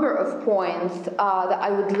a number of points that I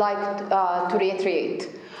would like to reiterate.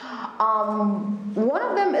 One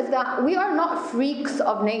of them is that we are not freaks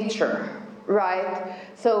of nature. Right.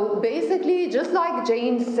 So basically, just like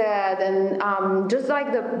James said, and just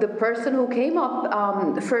like the person who came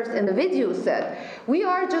up first in the video said, we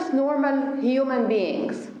are just normal human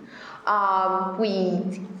beings. We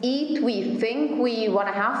eat, we think, we want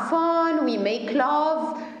to have fun, we make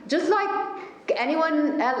love, just like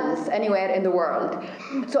anyone else anywhere in the world.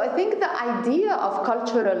 So I think the idea of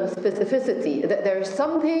cultural specificity, that there's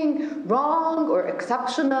something wrong or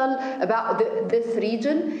exceptional about this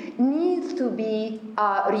region, needs to be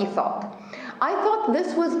rethought. I thought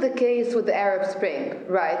this was the case with the Arab Spring,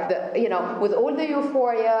 right? With all the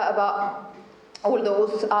euphoria about all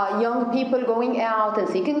those young people going out and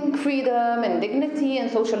seeking freedom and dignity and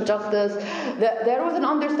social justice, there was an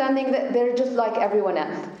understanding that they're just like everyone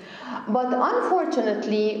else. But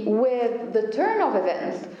unfortunately, with the turn of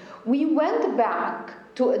events, we went back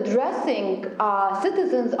to addressing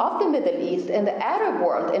citizens of the Middle East and the Arab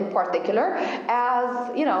world in particular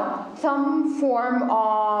as, some form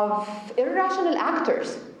of irrational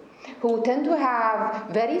actors who tend to have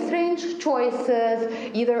very strange choices,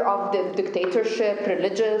 either of the dictatorship,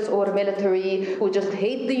 religious or military, who just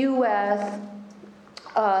hate the U.S.,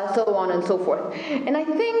 so on and so forth. And I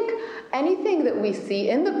think anything that we see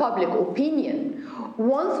in the public opinion,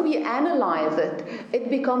 once we analyze it, it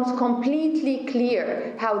becomes completely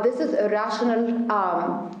clear how this is a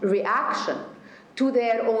rational reaction to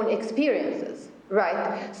their own experiences,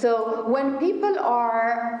 right? So when people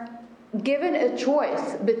are given a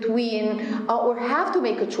choice between, or have to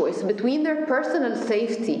make a choice between their personal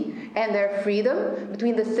safety and their freedom,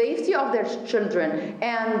 between the safety of their children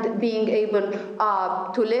and being able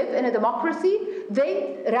to live in a democracy,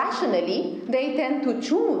 they tend to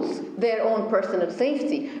choose their own personal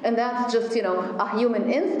safety. And that's just, a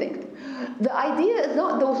human instinct. The idea is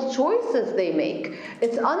not those choices they make.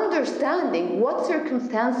 It's understanding what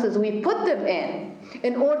circumstances we put them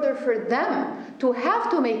in order for them to have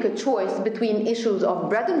to make a choice between issues of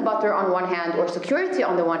bread and butter on one hand, or security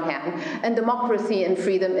on the one hand, and democracy and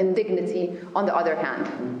freedom and dignity on the other hand.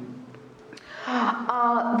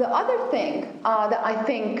 The other thing that I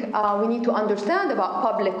think we need to understand about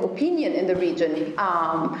public opinion in the region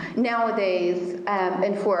nowadays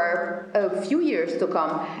and for a few years to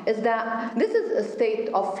come is that this is a state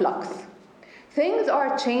of flux. Things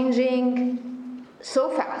are changing so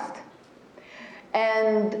fast.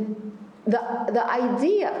 And the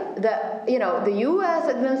idea that, the U.S.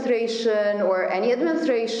 administration or any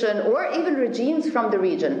administration or even regimes from the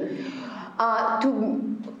region to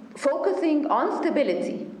focusing on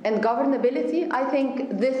stability and governability, I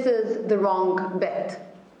think this is the wrong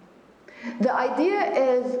bet. The idea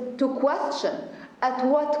is to question at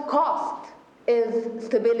what cost is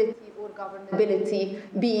stability or governability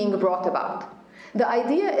being brought about. The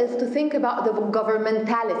idea is to think about the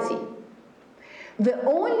governmentality. The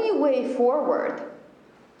only way forward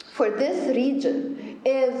for this region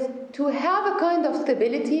is to have a kind of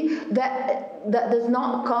stability that does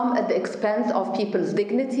not come at the expense of people's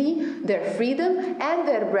dignity, their freedom, and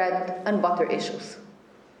their bread and butter issues.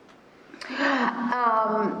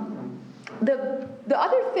 The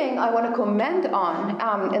other thing I want to comment on,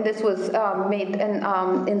 and this was made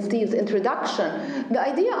in Steve's introduction, the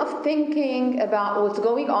idea of thinking about what's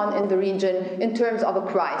going on in the region in terms of a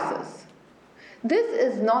crisis. This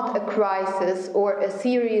is not a crisis or a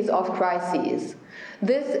series of crises.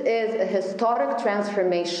 This is a historic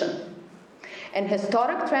transformation. And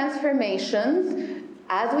historic transformations,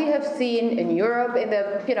 as we have seen in Europe in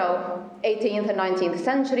the 18th and 19th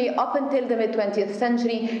century, up until the mid-20th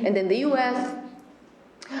century, and in the US,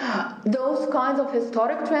 those kinds of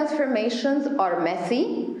historic transformations are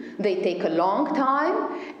messy, they take a long time,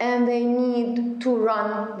 and they need to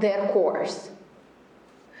run their course.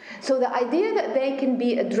 So the idea that they can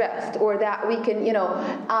be addressed, or that we can,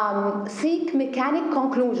 seek mechanic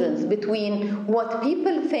conclusions between what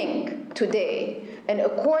people think today and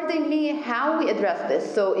accordingly how we address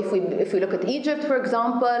this. So if we look at Egypt, for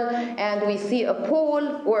example, and we see a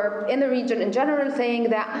poll, or in the region in general,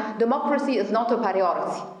 saying that democracy is not a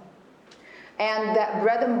priority, and that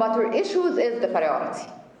bread and butter issues is the priority.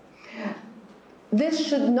 This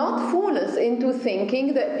should not fool us into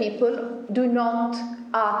thinking that people do not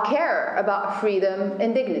care about freedom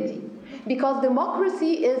and dignity, because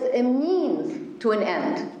democracy is a means to an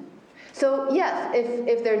end. So yes,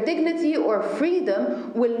 if their dignity or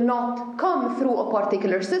freedom will not come through a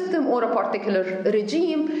particular system or a particular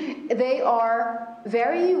regime, they are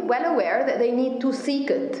very well aware that they need to seek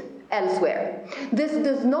it elsewhere. This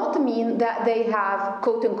does not mean that they have,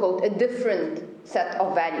 quote unquote, a different set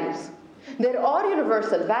of values. There are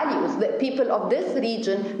universal values that people of this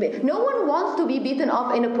region, no one wants to be beaten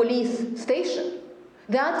up in a police station.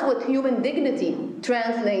 That's what human dignity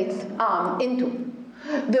translates into.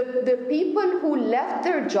 The people who left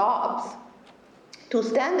their jobs to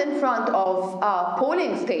stand in front of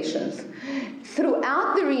polling stations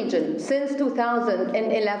throughout the region since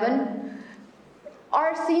 2011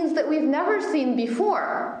 are scenes that we've never seen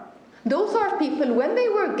before. Those are people, when they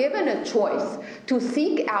were given a choice to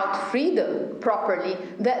seek out freedom properly,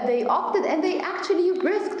 that they opted, and they actually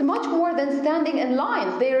risked much more than standing in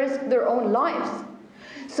lines. They risked their own lives.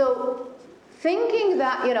 So thinking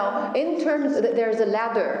that, in terms that there's a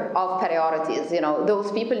ladder of priorities,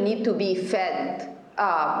 those people need to be fed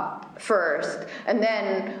first, and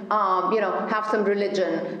then, have some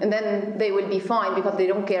religion, and then they will be fine because they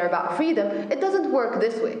don't care about freedom. It doesn't work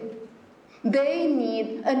this way. They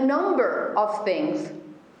need a number of things,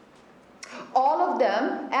 all of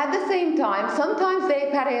them at the same time. Sometimes they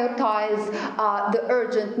prioritize the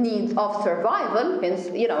urgent needs of survival, hence,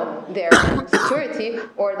 their security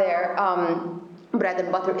or their bread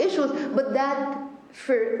and butter issues, but that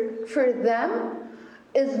for them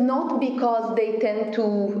is not because they tend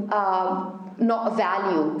to not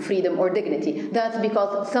value freedom or dignity. That's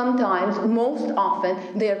because sometimes, most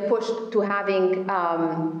often, they're pushed to having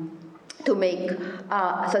to make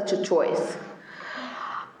such a choice.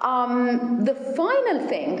 The final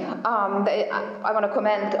thing that I want to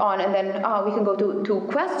comment on, and then we can go to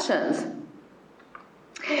questions,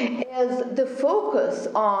 is the focus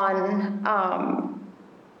on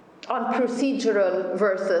procedural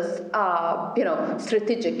versus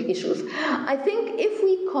strategic issues. I think if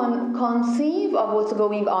we conceive of what's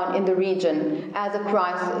going on in the region as a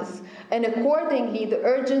crisis, and accordingly the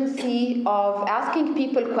urgency of asking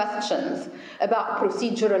people questions about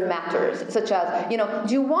procedural matters, such as,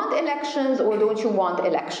 do you want elections or don't you want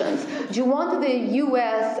elections? Do you want the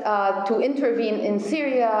US to intervene in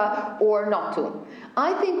Syria or not to?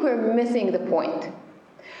 I think we're missing the point,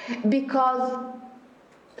 because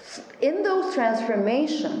in those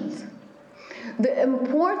transformations, the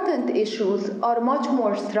important issues are much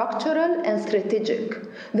more structural and strategic.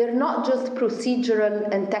 They're not just procedural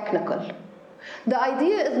and technical. The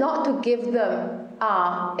idea is not to give them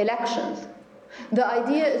elections. The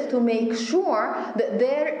idea is to make sure that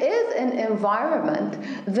there is an environment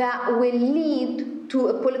that will lead to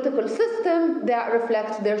a political system that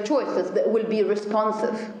reflects their choices, that will be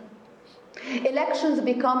responsive. Elections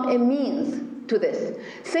become a means to this.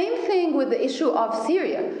 Same thing with the issue of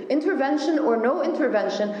Syria. Intervention or no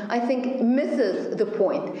intervention, I think, misses the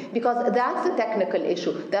point, because that's a technical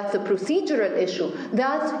issue. That's a procedural issue.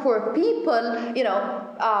 That's for people,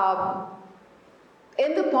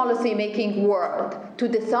 in the policy-making world to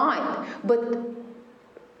decide. But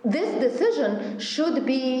this decision should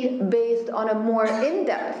be based on a more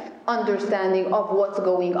in-depth understanding of what's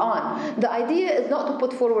going on. The idea is not to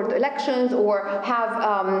put forward elections or have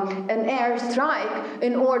an airstrike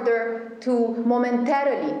in order to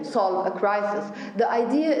momentarily solve a crisis. The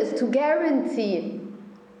idea is to guarantee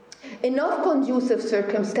enough conducive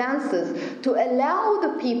circumstances to allow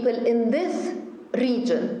the people in this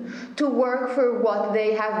region to work for what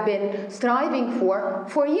they have been striving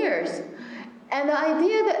for years. And the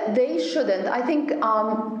idea that they shouldn't, I think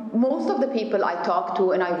most of the people I talk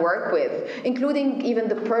to and I work with, including even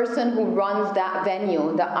the person who runs that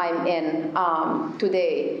venue that I'm in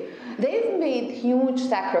today, they've made huge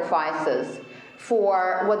sacrifices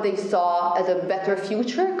for what they saw as a better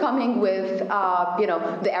future coming with,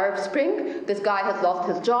 the Arab Spring. This guy has lost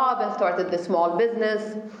his job and started this small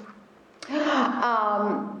business.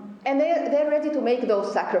 And they're ready to make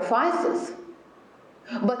those sacrifices.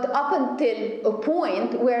 But up until a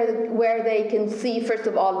point where they can see, first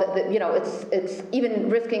of all, that it's even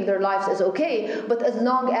risking their lives is okay, but as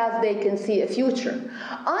long as they can see a future.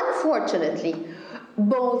 Unfortunately,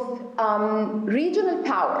 both regional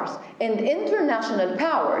powers and international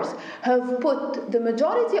powers have put the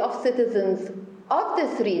majority of citizens of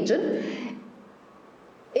this region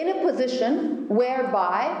in a position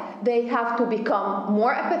whereby they have to become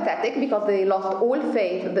more apathetic because they lost all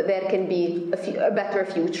faith that there can be a better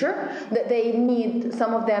future, that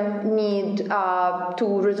some of them need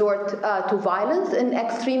to resort to violence and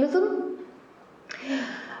extremism.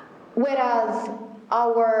 Whereas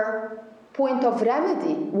our point of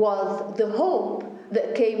remedy was the hope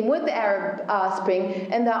that came with the Arab Spring,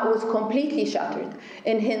 and that was completely shattered.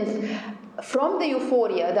 And hence, from the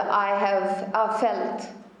euphoria that I have felt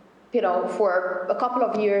for a couple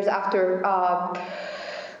of years after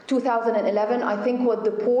 2011, I think what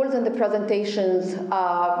the polls and the presentations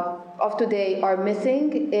of today are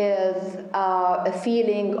missing is a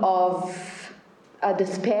feeling of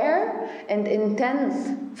despair and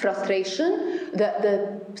intense frustration that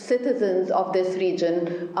the citizens of this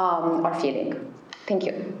region are feeling. Thank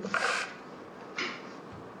you.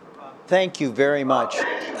 Thank you very much.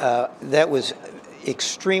 That was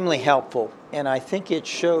extremely helpful, and I think it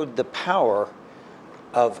showed the power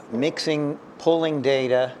of mixing polling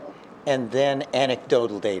data and then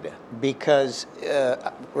anecdotal data, because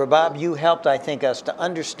Rabab, you helped, I think, us to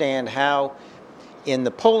understand how in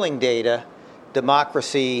the polling data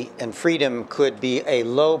democracy and freedom could be a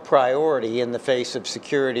low priority in the face of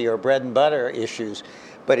security or bread and butter issues.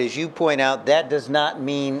 But as you point out, that does not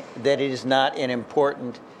mean that it is not an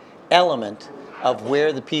important element of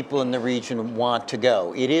where the people in the region want to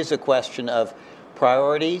go. It is a question of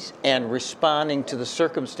priorities and responding to the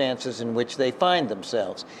circumstances in which they find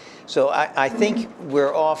themselves. So I think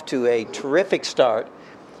we're off to a terrific start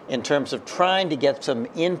in terms of trying to get some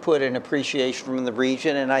input and appreciation from the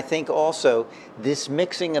region. And I think also this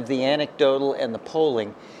mixing of the anecdotal and the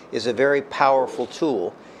polling is a very powerful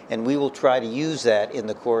tool, and we will try to use that in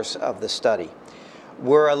the course of the study.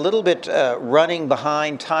 We're a little bit running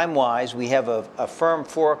behind time-wise. We have a firm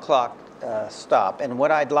 4 o'clock stop, and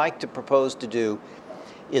what I'd like to propose to do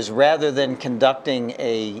is, rather than conducting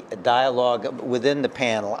a dialogue within the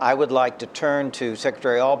panel, I would like to turn to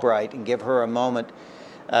Secretary Albright and give her a moment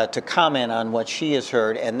to comment on what she has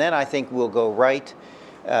heard, and then I think we'll go right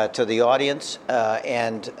to the audience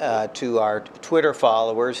and to our Twitter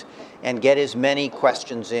followers and get as many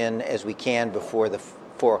questions in as we can before the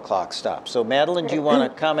 4 o'clock stop. So Madeleine, do you want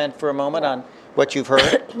to comment for a moment on what you've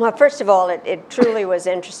heard? Well, first of all, it truly was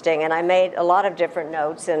interesting, and I made a lot of different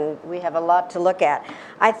notes, and we have a lot to look at.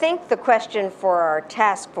 I think the question for our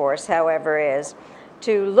task force, however, is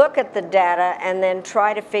to look at the data and then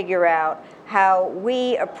try to figure out how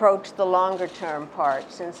we approach the longer term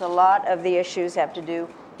part, since a lot of the issues have to do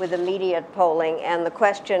with immediate polling and the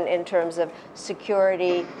question in terms of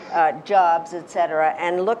security, jobs, et cetera,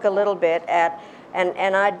 and look a little bit at,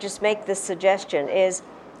 and I'd just make this suggestion, is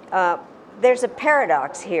there's a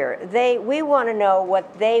paradox here. We want to know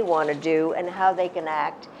what they want to do and how they can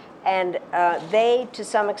act, and they, to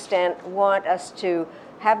some extent, want us to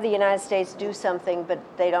have the United States do something, but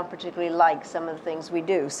they don't particularly like some of the things we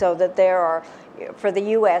do. So that there are, for the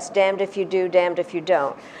U.S., damned if you do, damned if you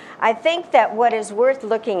don't. I think that what is worth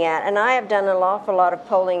looking at, and I have done an awful lot of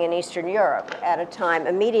polling in Eastern Europe at a time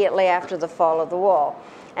immediately after the fall of the wall.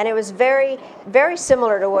 And it was very, very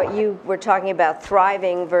similar to what you were talking about,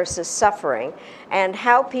 thriving versus suffering, and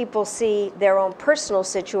how people see their own personal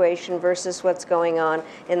situation versus what's going on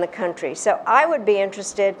in the country. So I would be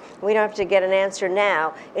interested, we don't have to get an answer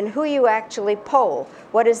now, in who you actually poll.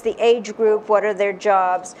 What is the age group? What are their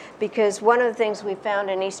jobs? Because one of the things we found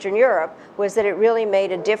in Eastern Europe was that it really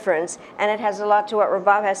made a difference, and it has a lot to what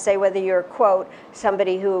Rabab has to say, whether you're, quote,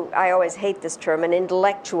 somebody who, I always hate this term, an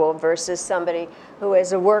intellectual versus somebody who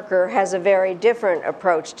as a worker has a very different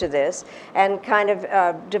approach to this, and kind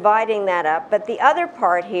of dividing that up. But the other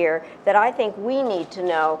part here that I think we need to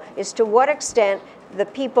know is to what extent the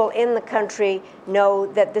people in the country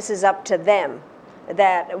know that this is up to them,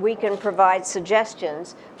 that we can provide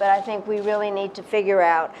suggestions, but I think we really need to figure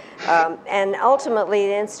out, and ultimately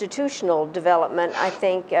the institutional development, I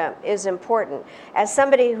think, is important. As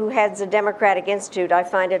somebody who heads a Democratic Institute, I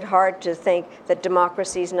find it hard to think that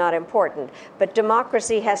democracy is not important, but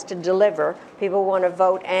democracy has to deliver. People want to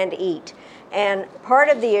vote and eat. And part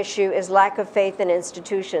of the issue is lack of faith in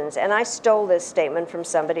institutions. And I stole this statement from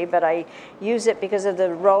somebody, but I use it because of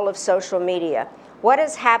the role of social media. What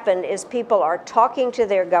has happened is people are talking to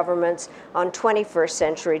their governments on 21st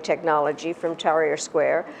century technology from Tahrir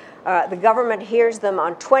Square. The government hears them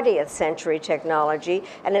on 20th century technology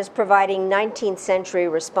and is providing 19th century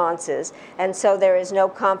responses. And so there is no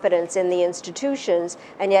confidence in the institutions,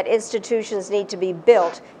 and yet institutions need to be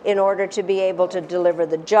built in order to be able to deliver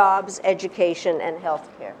the jobs, education, and health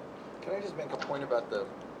care. Can I just make a point about the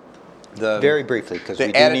very briefly, because we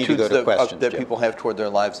do need to attitudes go to questions, that Jim. people have toward their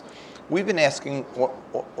lives? We've been asking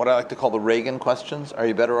what I like to call the Reagan questions. Are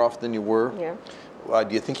you better off than you were? Yeah.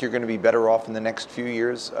 Do you think you're going to be better off in the next few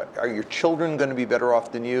years? Are your children going to be better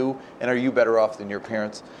off than you? And are you better off than your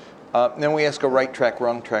parents? Then we ask a right track,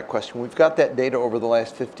 wrong track question. We've got that data over the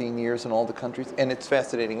last 15 years in all the countries, and it's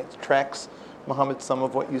fascinating. It tracks, Mohammed, some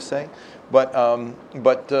of what you say, but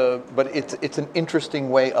it's an interesting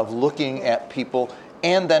way of looking at people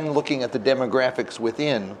and then looking at the demographics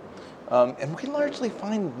within. And we largely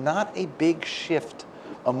find not a big shift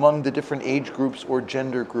among the different age groups or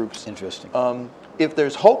gender groups. Interesting. If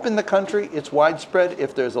there's hope in the country, it's widespread.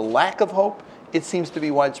 If there's a lack of hope, it seems to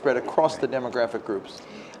be widespread across the demographic groups.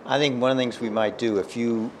 I think one of the things we might do, if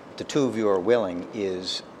the two of you are willing,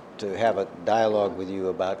 is to have a dialogue with you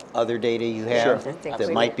about other data you have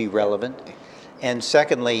that might be relevant. And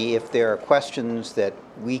secondly, if there are questions that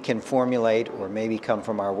we can formulate or maybe come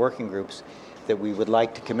from our working groups that we would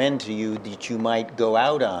like to commend to you that you might go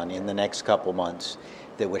out on in the next couple months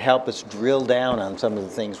that would help us drill down on some of the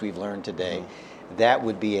things we've learned today, that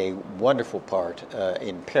would be a wonderful part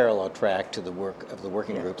in parallel track to the work of the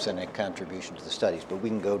working groups and a contribution to the studies. But we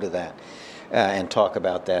can go to that and talk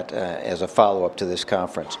about that as a follow-up to this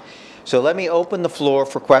conference. So let me open the floor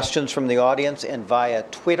for questions from the audience and via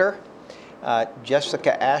Twitter.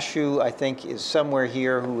 Jessica Ashu, I think, is somewhere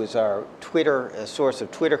here, who is our Twitter source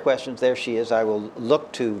of Twitter questions. There she is. I will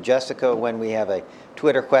look to Jessica when we have a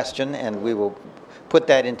Twitter question, and we will put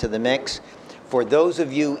that into the mix. For those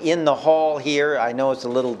of you in the hall here, I know it's a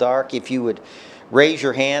little dark. If you would raise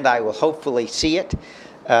your hand, I will hopefully see it.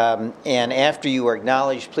 And after you are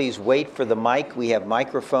acknowledged, please wait for the mic. We have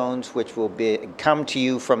microphones which will come to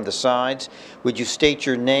you from the sides. Would you state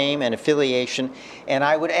your name and affiliation? And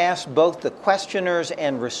I would ask both the questioners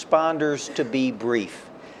and responders to be brief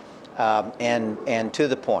and to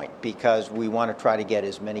the point, because we want to try to get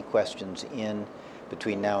as many questions in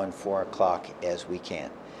between now and 4 o'clock as we can.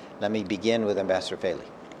 Let me begin with Ambassador Faley.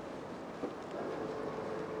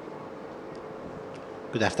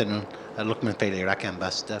 Good afternoon. Lukman Faley, Iraqi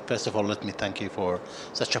ambassador. First of all, let me thank you for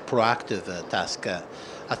such a proactive task.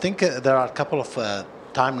 I think there are a couple of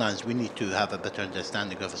timelines we need to have a better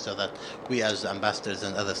understanding of so that we as ambassadors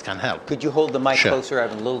and others can help. Could you hold the mic closer? I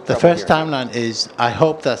have a little trouble The first here. timeline is, I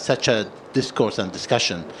hope that such a discourse and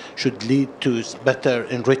discussion should lead to better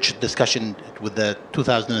enriched discussion with the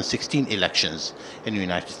 2016 elections in the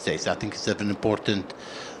United States. I think it's an important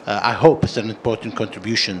I hope it's an important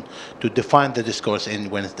contribution to define the discourse in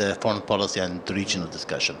when it's the foreign policy and the regional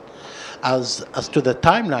discussion. As to the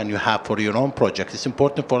timeline you have for your own project, it's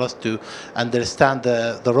important for us to understand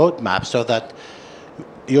the roadmap so that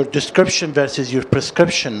your description versus your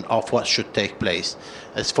prescription of what should take place.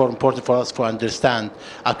 It's important for us to understand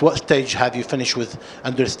at what stage have you finished with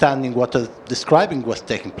understanding describing what's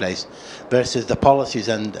taking place versus the policies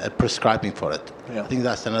and prescribing for it. Yeah. I think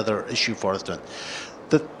that's another issue for us to.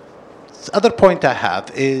 The other point I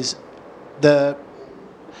have is the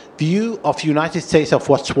view of United States of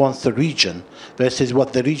what wants the region versus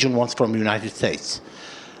what the region wants from the United States.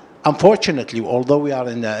 Unfortunately, although we are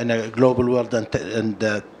in a global world and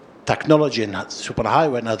technology and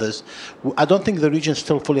superhighway and others, I don't think the region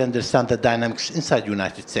still fully understands the dynamics inside the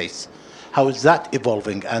United States. How is that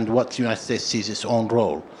evolving and what the United States sees its own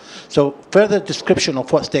role? So further description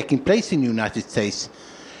of what's taking place in the United States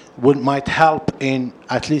might help in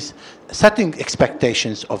at least setting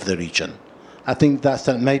expectations of the region. I think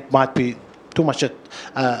that might be too much a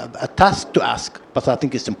task to ask, but I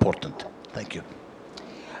think it's important. Thank you.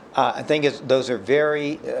 I think those are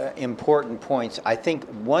very important points. I think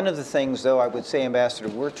one of the things, though, I would say, Ambassador,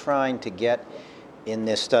 we're trying to get in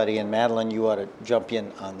this study, and Madeline, you ought to jump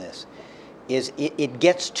in on this, is it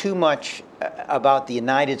gets too much about the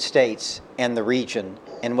United States and the region,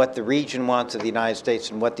 and what the region wants of the United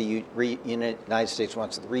States and what the United States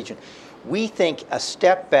wants of the region. We think a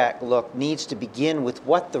step back look needs to begin with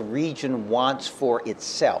what the region wants for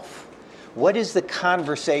itself. What is the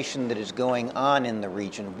conversation that is going on in the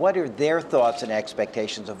region? What are their thoughts and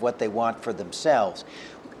expectations of what they want for themselves?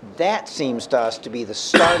 That seems to us to be the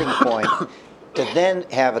starting point to then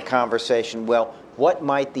have a conversation, well, what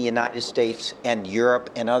might the United States and Europe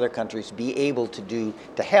and other countries be able to do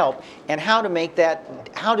to help, and how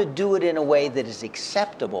to do it in a way that is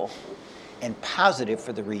acceptable and positive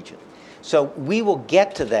for the region. So we will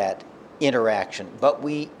get to that interaction, but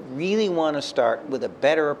we really want to start with a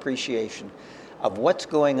better appreciation of what's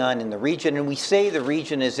going on in the region. And we say the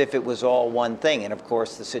region as if it was all one thing, and of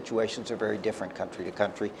course the situations are very different country to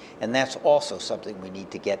country, and that's also something we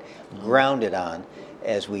need to get grounded on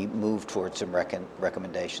as we move towards some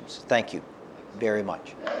recommendations. Thank you very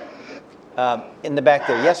much. In the back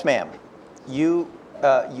there, yes, ma'am.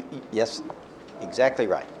 Yes, exactly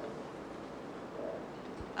right.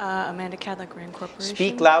 Amanda Cadlick, Rand Corporation.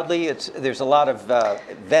 Speak loudly. There's a lot of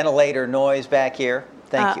ventilator noise back here.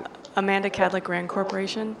 Thank you. Amanda Cadlick, Rand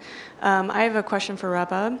Corporation. I have a question for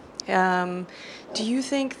Rabab. Do you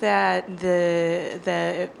think that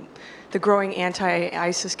the growing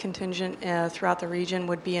anti-ISIS contingent throughout the region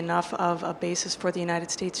would be enough of a basis for the United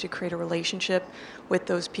States to create a relationship with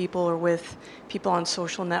those people or with people on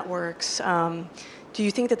social networks? Do you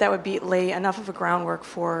think that would lay enough of a groundwork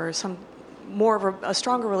for some more of a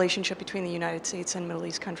stronger relationship between the United States and Middle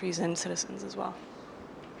East countries and citizens as well?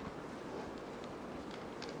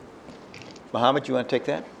 Mohammed, you want to take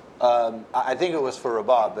that? I think it was for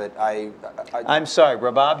Rabab, but I'm sorry,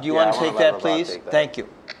 Rabab, do you want to take that, please? Thank you.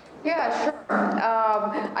 Yeah, sure.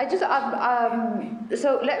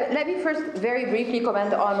 So let me first very briefly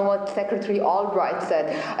comment on what Secretary Albright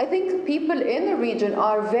said. I think people in the region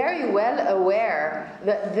are very well aware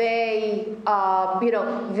that they are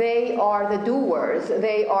the doers,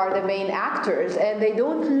 they are the main actors, and they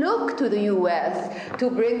don't look to the U.S.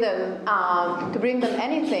 to bring them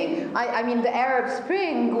anything. I mean, the Arab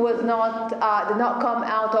Spring was did not come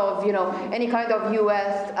out of any kind of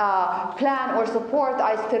U.S. plan or support.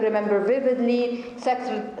 I still remember vividly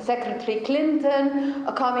Secretary Clinton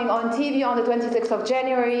coming on TV on the 26th of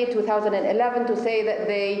January 2011 to say that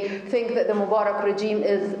they think that the Mubarak regime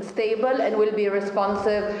is stable and will be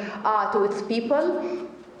responsive to its people.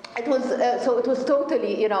 It was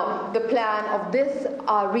totally, the plan of this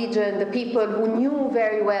region, the people who knew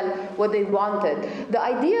very well what they wanted. The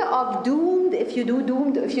idea of doomed if you do,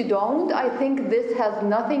 doomed if you don't, I think this has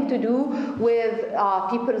nothing to do with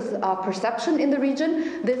people's perception in the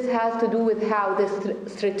region. This has to do with how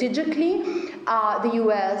strategically the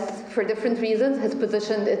U.S., for different reasons, has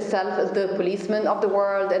positioned itself as the policeman of the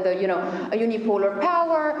world and a unipolar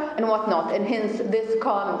power and whatnot. And hence, this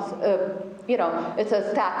comes. It's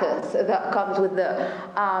a status that comes with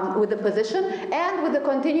the position and with the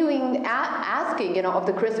continuing asking, of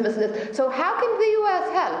the Christmas list. So how can the U.S.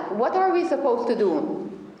 help? What are we supposed to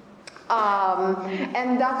do?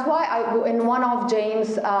 And that's why in one of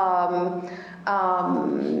James'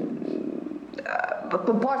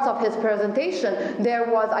 parts of his presentation, there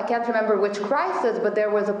was, I can't remember which crisis, but there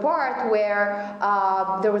was a part where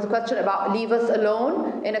there was a question about leave us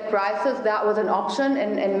alone in a crisis. That was an option,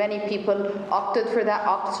 and many people opted for that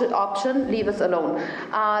option, leave us alone.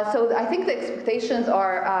 So I think the expectations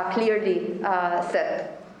are clearly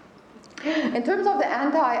set. In terms of the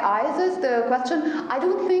anti-ISIS, the question, I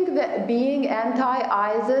don't think that being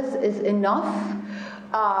anti-ISIS is enough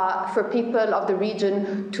for people of the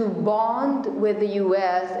region to bond with the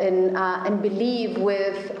U.S. and believe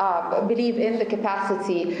in the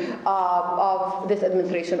capacity of this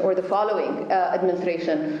administration or the following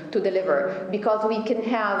administration to deliver. Because we can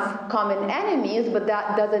have common enemies, but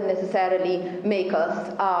that doesn't necessarily make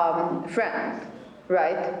us friends,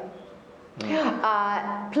 right?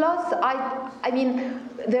 Plus, I mean,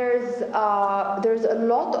 there's a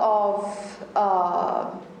lot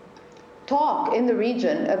of talk in the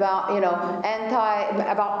region about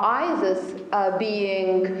about ISIS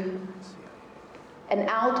being an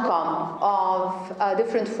outcome of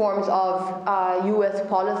different forms of U.S.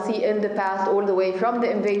 policy in the past, all the way from the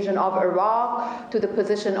invasion of Iraq to the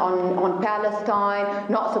position on Palestine,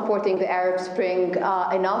 not supporting the Arab Spring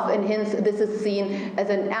enough, and hence this is seen as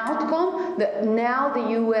an outcome that now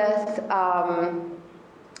the U.S.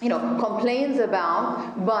 Complains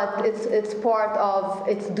about, but it's part of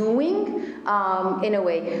its doing in a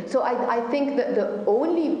way. So I think that the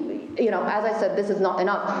only, as I said, this is not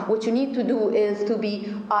enough. What you need to do is to be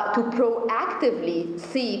to proactively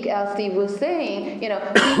seek, as Steve was saying,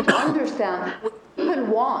 to understand what people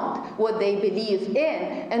want, what they believe in,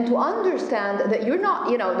 and to understand that you're not,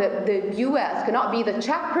 the U.S. cannot be the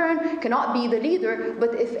chaperone, cannot be the leader,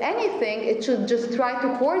 but if anything, it should just try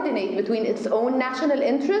to coordinate between its own national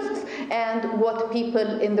interests and what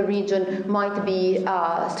people in the region might be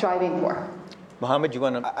striving for. Mohammed, you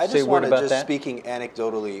want to I say just a word want to about just that? speaking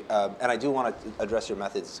anecdotally, and I do want to address your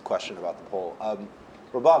methods question about the poll.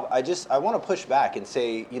 Rabab, I want to push back and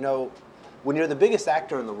say, when you're the biggest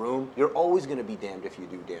actor in the room, you're always going to be damned if you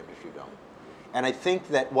do, damned if you don't. And I think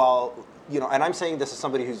that while, and I'm saying this as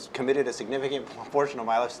somebody who's committed a significant portion of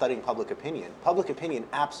my life studying public opinion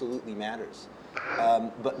absolutely matters.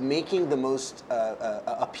 But making the most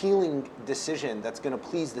appealing decision that's going to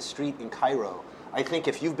please the street in Cairo, I think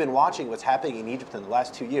if you've been watching what's happening in Egypt in the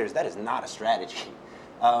last 2 years, that is not a strategy.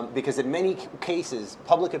 Because in many cases,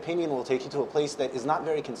 public opinion will take you to a place that is not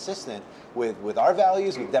very consistent with our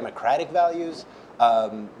values, with democratic values,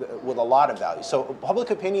 with a lot of values. So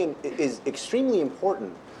public opinion is extremely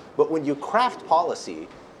important, but when you craft policy,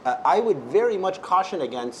 I would very much caution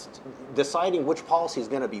against deciding which policy is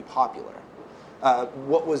going to be popular.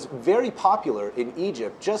 What was very popular in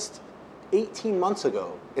Egypt just 18 months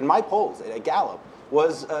ago, in my polls at Gallup,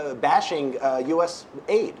 was bashing U.S.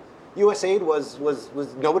 aid. U.S. aid was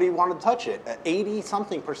nobody wanted to touch it.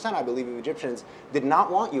 80-something%, I believe, of Egyptians did not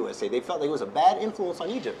want U.S. aid. They felt like it was a bad influence on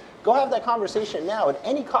Egypt. Go have that conversation now at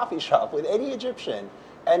any coffee shop with any Egyptian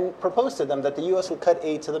and propose to them that the U.S. would cut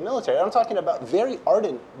aid to the military. I'm talking about very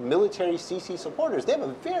ardent military Sisi supporters. They have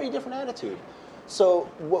a very different attitude. So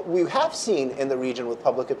what we have seen in the region with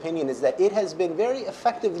public opinion is that it has been very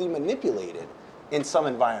effectively manipulated in some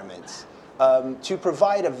environments to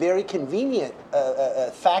provide a very convenient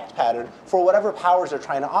fact pattern for whatever powers are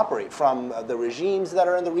trying to operate, from the regimes that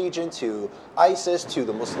are in the region to ISIS, to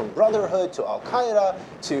the Muslim Brotherhood, to Al-Qaeda,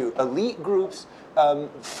 to elite groups.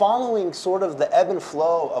 Following sort of the ebb and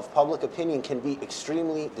flow of public opinion can be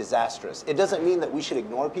extremely disastrous. It doesn't mean that we should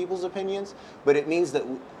ignore people's opinions, but it means that,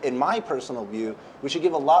 in my personal view, we should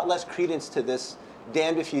give a lot less credence to this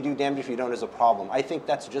damned if you do, damned if you don't as a problem. I think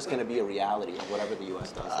that's just going to be a reality of whatever the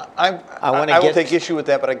U.S. does. I will take issue with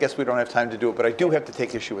that, but I guess we don't have time to do it. But I do have to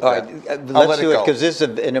take issue with that. Let's do it because this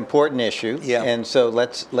is an important issue. Yeah. And so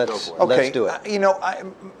let's do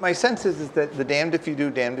it. My sense is that the damned if you do,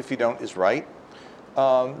 damned if you don't is right.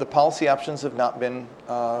 The policy options have not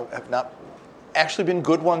actually been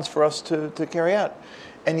good ones for us to carry out,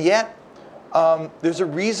 and yet there's a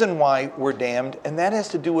reason why we're damned, and that has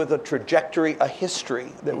to do with a trajectory, a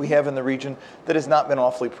history that we have in the region that has not been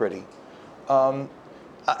awfully pretty. When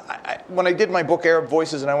I did my book Arab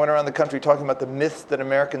Voices and I went around the country talking about the myths that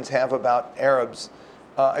Americans have about Arabs,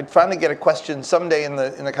 I'd finally get a question someday in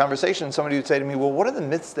the conversation. Somebody would say to me, "Well, what are the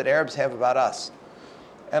myths that Arabs have about us?"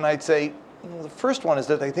 And I'd say, well, the first one is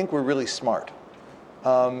that they think we're really smart.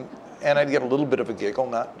 And I'd get a little bit of a giggle,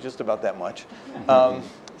 not just about that much.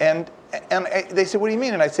 And they say, "What do you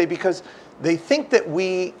mean?" And I'd say, because they think that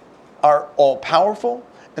we are all powerful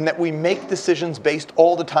and that we make decisions based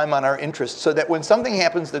all the time on our interests, so that when something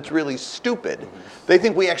happens that's really stupid, they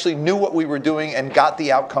think we actually knew what we were doing and got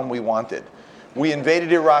the outcome we wanted. We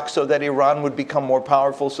invaded Iraq so that Iran would become more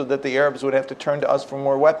powerful, so that the Arabs would have to turn to us for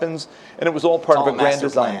more weapons, and it was all part of a grand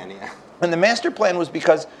design. Plan, yeah. And the master plan was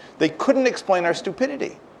because they couldn't explain our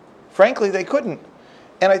stupidity. Frankly, they couldn't.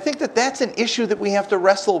 And I think that that's an issue that we have to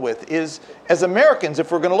wrestle with, is as Americans,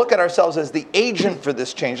 if we're going to look at ourselves as the agent for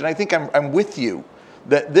this change, and I think I'm with you,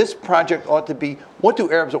 that this project ought to be, what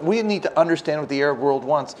do Arabs want? We need to understand what the Arab world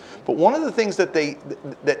wants. But one of the things that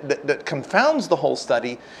that confounds the whole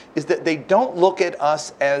study is that they don't look at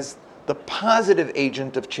us as the positive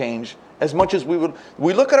agent of change as much as we would.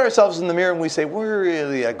 We look at ourselves in the mirror and we say, we're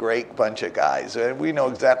really a great bunch of guys. We know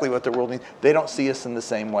exactly what the world needs. They don't see us in the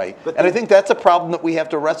same way. And I think that's a problem that we have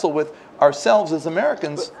to wrestle with ourselves as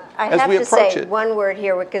Americans as we approach it. I have to say one word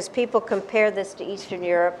here, because people compare this to Eastern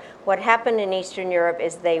Europe. What happened in Eastern Europe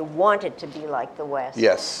is they wanted to be like the West.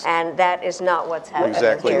 Yes. And that is not what's happening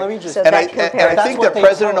exactly. here. Let me just, so and I think that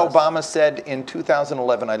President tell us. Obama said in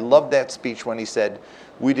 2011, I love that speech when he said,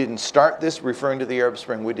 we didn't start this, referring to the Arab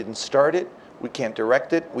Spring, we didn't start it, we can't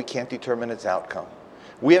direct it, we can't determine its outcome.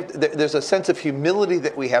 There's a sense of humility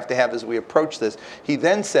that we have to have as we approach this. He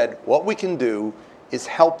then said, what we can do is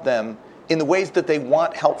help them in the ways that they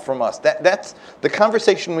want help from us. That's the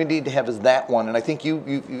conversation we need to have, is that one. And I think you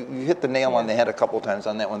hit the nail on the head a couple of times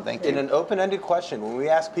on that one. Thank you. In an open-ended question, when we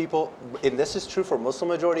ask people, and this is true for Muslim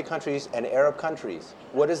majority countries and Arab countries,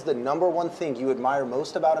 what is the number one thing you admire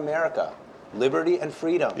most about America? Liberty and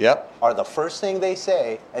freedom are the first thing they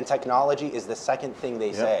say, and technology is the second thing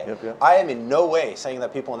they say. I am in no way saying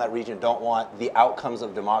that people in that region don't want the outcomes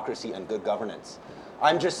of democracy and good governance.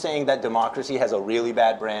 I'm just saying that democracy has a really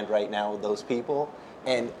bad brand right now with those people.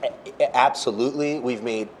 And absolutely, we've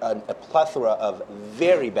made a plethora of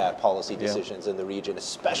very bad policy decisions in the region,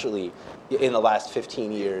 especially in the last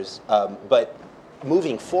 15 years. But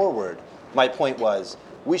moving forward, my point was,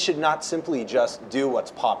 we should not simply just do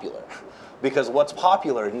what's popular. Because what's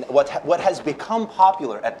popular, what has become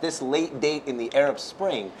popular at this late date in the Arab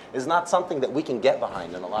Spring is not something that we can get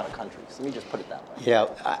behind in a lot of countries. Let me just put it that way. Yeah,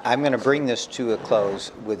 I'm going to bring this to a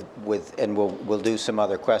close and we'll do some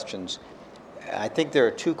other questions. I think there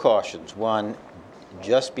are two cautions. One,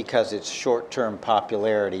 just because it's short-term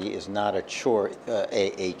popularity is not a true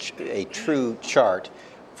chart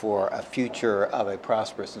for a future of a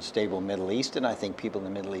prosperous and stable Middle East, and I think people in the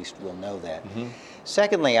Middle East will know that.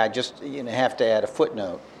 Secondly, I just have to add a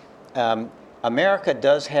footnote. America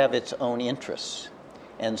does have its own interests,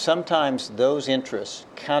 and sometimes those interests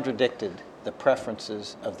contradicted the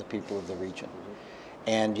preferences of the people of the region.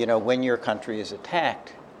 And when your country is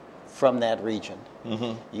attacked from that region,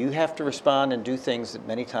 you have to respond and do things that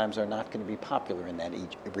many times are not going to be popular in that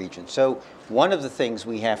region. So one of the things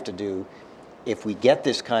we have to do, if we get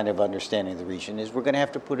this kind of understanding of the region, is we're going to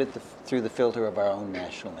have to put it through the filter of our own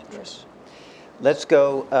national interests. Let's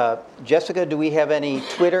go. Jessica, do we have any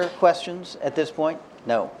Twitter questions at this point?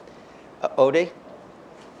 No. Ode?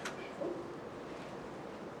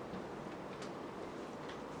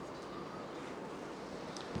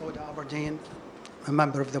 Ode Aberdeen, a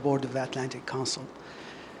member of the board of the Atlantic Council.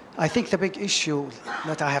 I think the big issue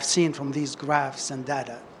that I have seen from these graphs and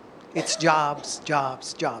data, it's jobs,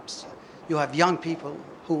 jobs, jobs. You have young people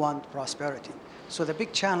who want prosperity. So the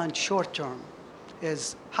big challenge short term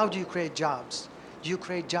is, how do you create jobs? Do you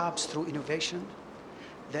create jobs through innovation?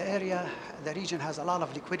 The region has a lot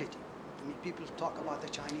of liquidity. I mean, people talk about the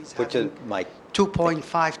Chinese having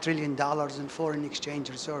 $2.5 trillion in foreign exchange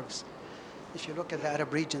reserves. If you look at the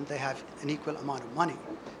Arab region, they have an equal amount of money.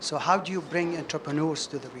 So how do you bring entrepreneurs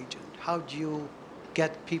to the region? How do you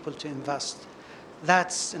get people to invest?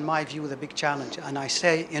 That's, in my view, the big challenge. And I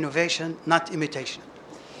say innovation, not imitation.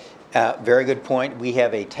 Very good point. We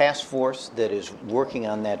have a task force that is working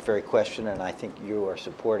on that very question, and I think you are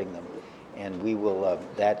supporting them. And we will,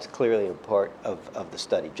 that's clearly a part of the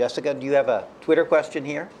study. Jessica, do you have a Twitter question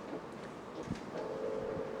here?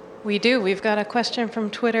 We do. We've got a question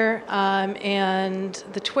from Twitter, and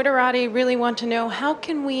the Twitterati really want to know, how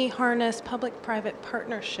can we harness public-private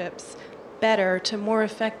partnerships better to more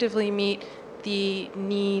effectively meet the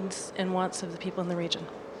needs and wants of the people in the region?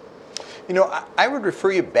 I would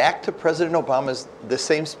refer you back to President Obama's, the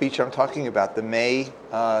same speech I'm talking about, the May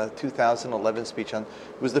 2011 speech it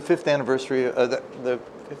was the 5th anniversary, the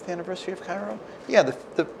 5th anniversary of Cairo? Yeah,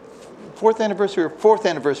 the fourth anniversary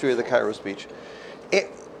of the Cairo speech.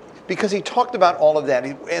 Because he talked about all of that,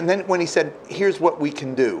 and then when he said, here's what we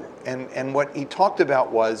can do, and what he talked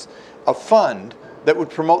about was a fund that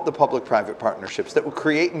would promote the public-private partnerships, that would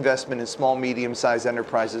create investment in small, medium-sized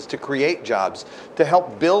enterprises to create jobs, to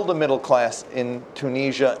help build a middle class in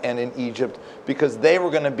Tunisia and in Egypt, because they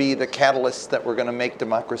were going to be the catalysts that were going to make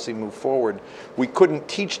democracy move forward. We couldn't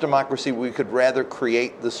teach democracy, we could rather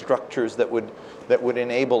create the structures that would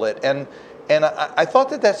enable it. And I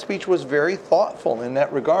thought that speech was very thoughtful in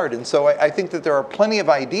that regard. And so I think that there are plenty of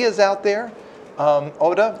ideas out there,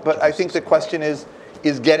 Oda, but I think the question is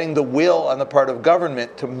getting the will on the part of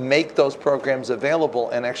government to make those programs available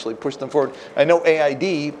and actually push them forward. I know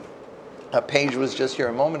AID, Paige was just here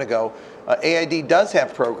a moment ago, AID does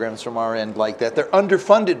have programs from our end like that. They're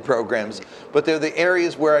underfunded programs, but they're the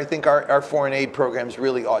areas where I think our foreign aid programs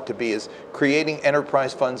really ought to be, is creating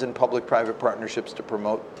enterprise funds and public-private partnerships to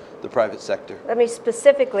promote the private sector. Let me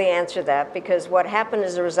specifically answer that, because what happened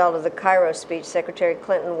as a result of the Cairo speech, Secretary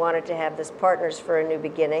Clinton wanted to have this Partners for a New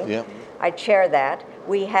Beginning. Yeah. I chair that.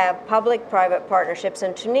 We have public-private partnerships,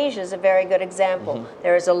 and Tunisia is a very good example.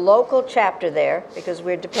 There is a local chapter there, because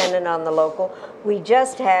we're dependent on the local. We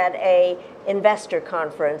just had a investor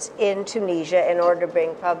conference in Tunisia in order to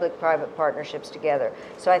bring public-private partnerships together.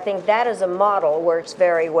 So I think that as a model works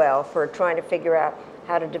very well for trying to figure out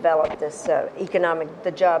how to develop this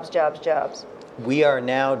the jobs. We are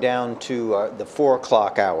now down to the 4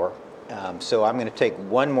 o'clock hour. So I'm going to take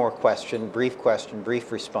one more question,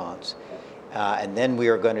 brief response, and then we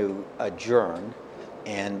are going to adjourn.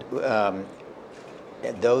 And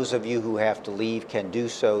those of you who have to leave can do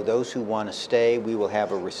so. Those who want to stay, we will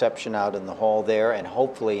have a reception out in the hall there, and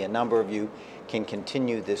hopefully a number of you can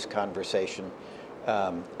continue this conversation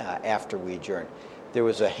after we adjourn. There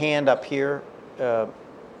was a hand up here,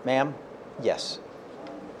 ma'am? Yes,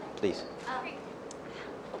 please.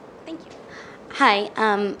 Thank you. Hi,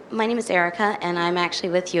 my name is Erica, and I'm actually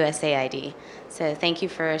with USAID. So thank you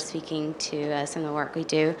for speaking to some of the work we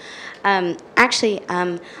do. I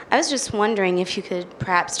was just wondering if you could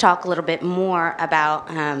perhaps talk a little bit more about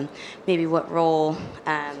maybe what role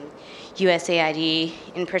USAID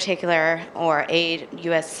in particular, or aid,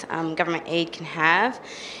 U.S. Government aid can have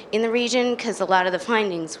in the region, because a lot of the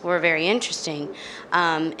findings were very interesting,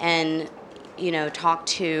 and talk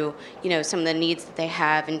to, some of the needs that they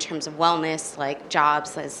have in terms of wellness, like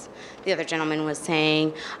jobs, as the other gentleman was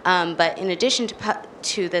saying. But in addition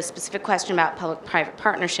to the specific question about public-private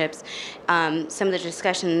partnerships, some of the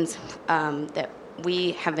discussions that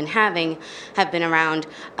we have been having have been around,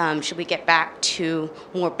 should we get back to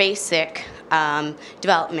more basic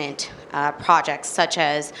development projects, such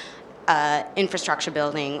as infrastructure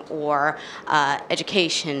building or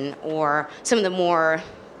education, or some of the more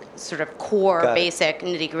sort of core, basic,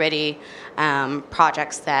 nitty-gritty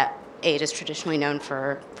projects that aid is traditionally known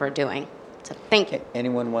for doing. So thank you.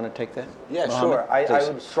 Anyone want to take that? Yeah, Mohammed, sure. I please.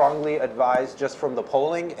 would strongly advise, just from the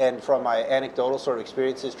polling and from my anecdotal sort of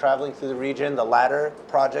experiences traveling through the region, the latter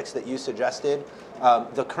projects that you suggested.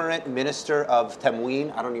 The current minister of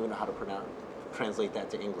Temween, I don't even know how to translate that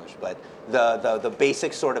to English, but the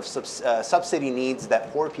basic sort of subsidy needs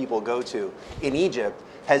that poor people go to in Egypt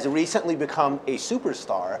has recently become a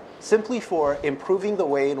superstar simply for improving the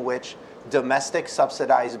way in which domestic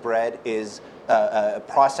subsidized bread is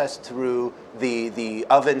processed through the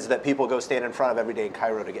ovens that people go stand in front of every day in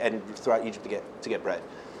Cairo and throughout Egypt to get bread.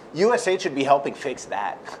 USAID should be helping fix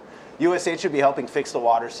that. USAID should be helping fix the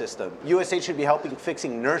water system. USAID should be helping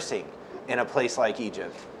fixing nursing in a place like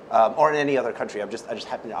Egypt. Or in any other country. I just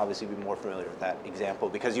happen to obviously be more familiar with that example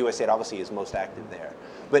because USAID obviously is most active there.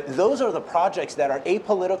 But those are the projects that are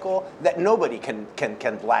apolitical that nobody can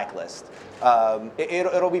blacklist.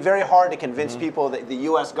 It'll be very hard to convince people that the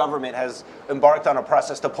U.S. government has embarked on a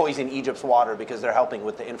process to poison Egypt's water because they're helping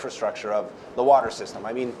with the infrastructure of the water system.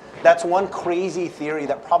 I mean, that's one crazy theory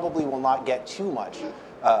that probably will not get too much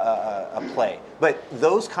play. But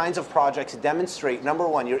those kinds of projects demonstrate, number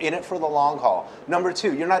one, you're in it for the long haul. Number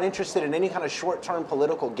two, you're not interested in any kind of short-term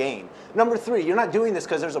political gain. Number three, you're not doing this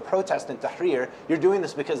because there's a protest in Tahrir. You're doing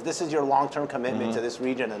this because this is your long-term commitment to this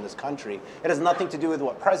region and this country. It has nothing to do with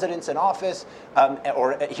what president's in office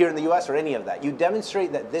or here in the U.S. or any of that. You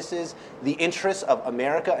demonstrate that this is the interests of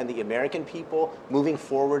America and the American people moving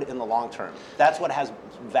forward in the long term. That's what has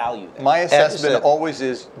value there. My assessment always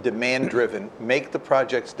is demand-driven. Make the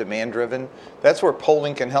projects demand-driven. That's where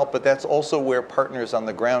polling can help, but that's also where partners on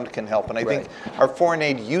the ground can help. And I think our foreign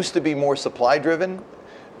aid used to be more supply-driven,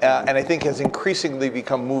 and I think has increasingly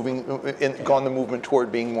become gone the movement toward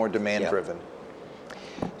being more demand-driven.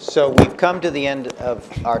 So we've come to the end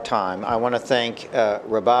of our time. I want to thank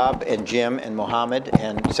Rabab and Jim and Mohammed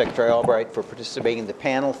and Secretary Albright for participating in the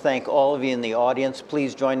panel. Thank all of you in the audience.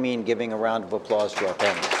 Please join me in giving a round of applause to our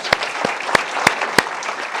panelists.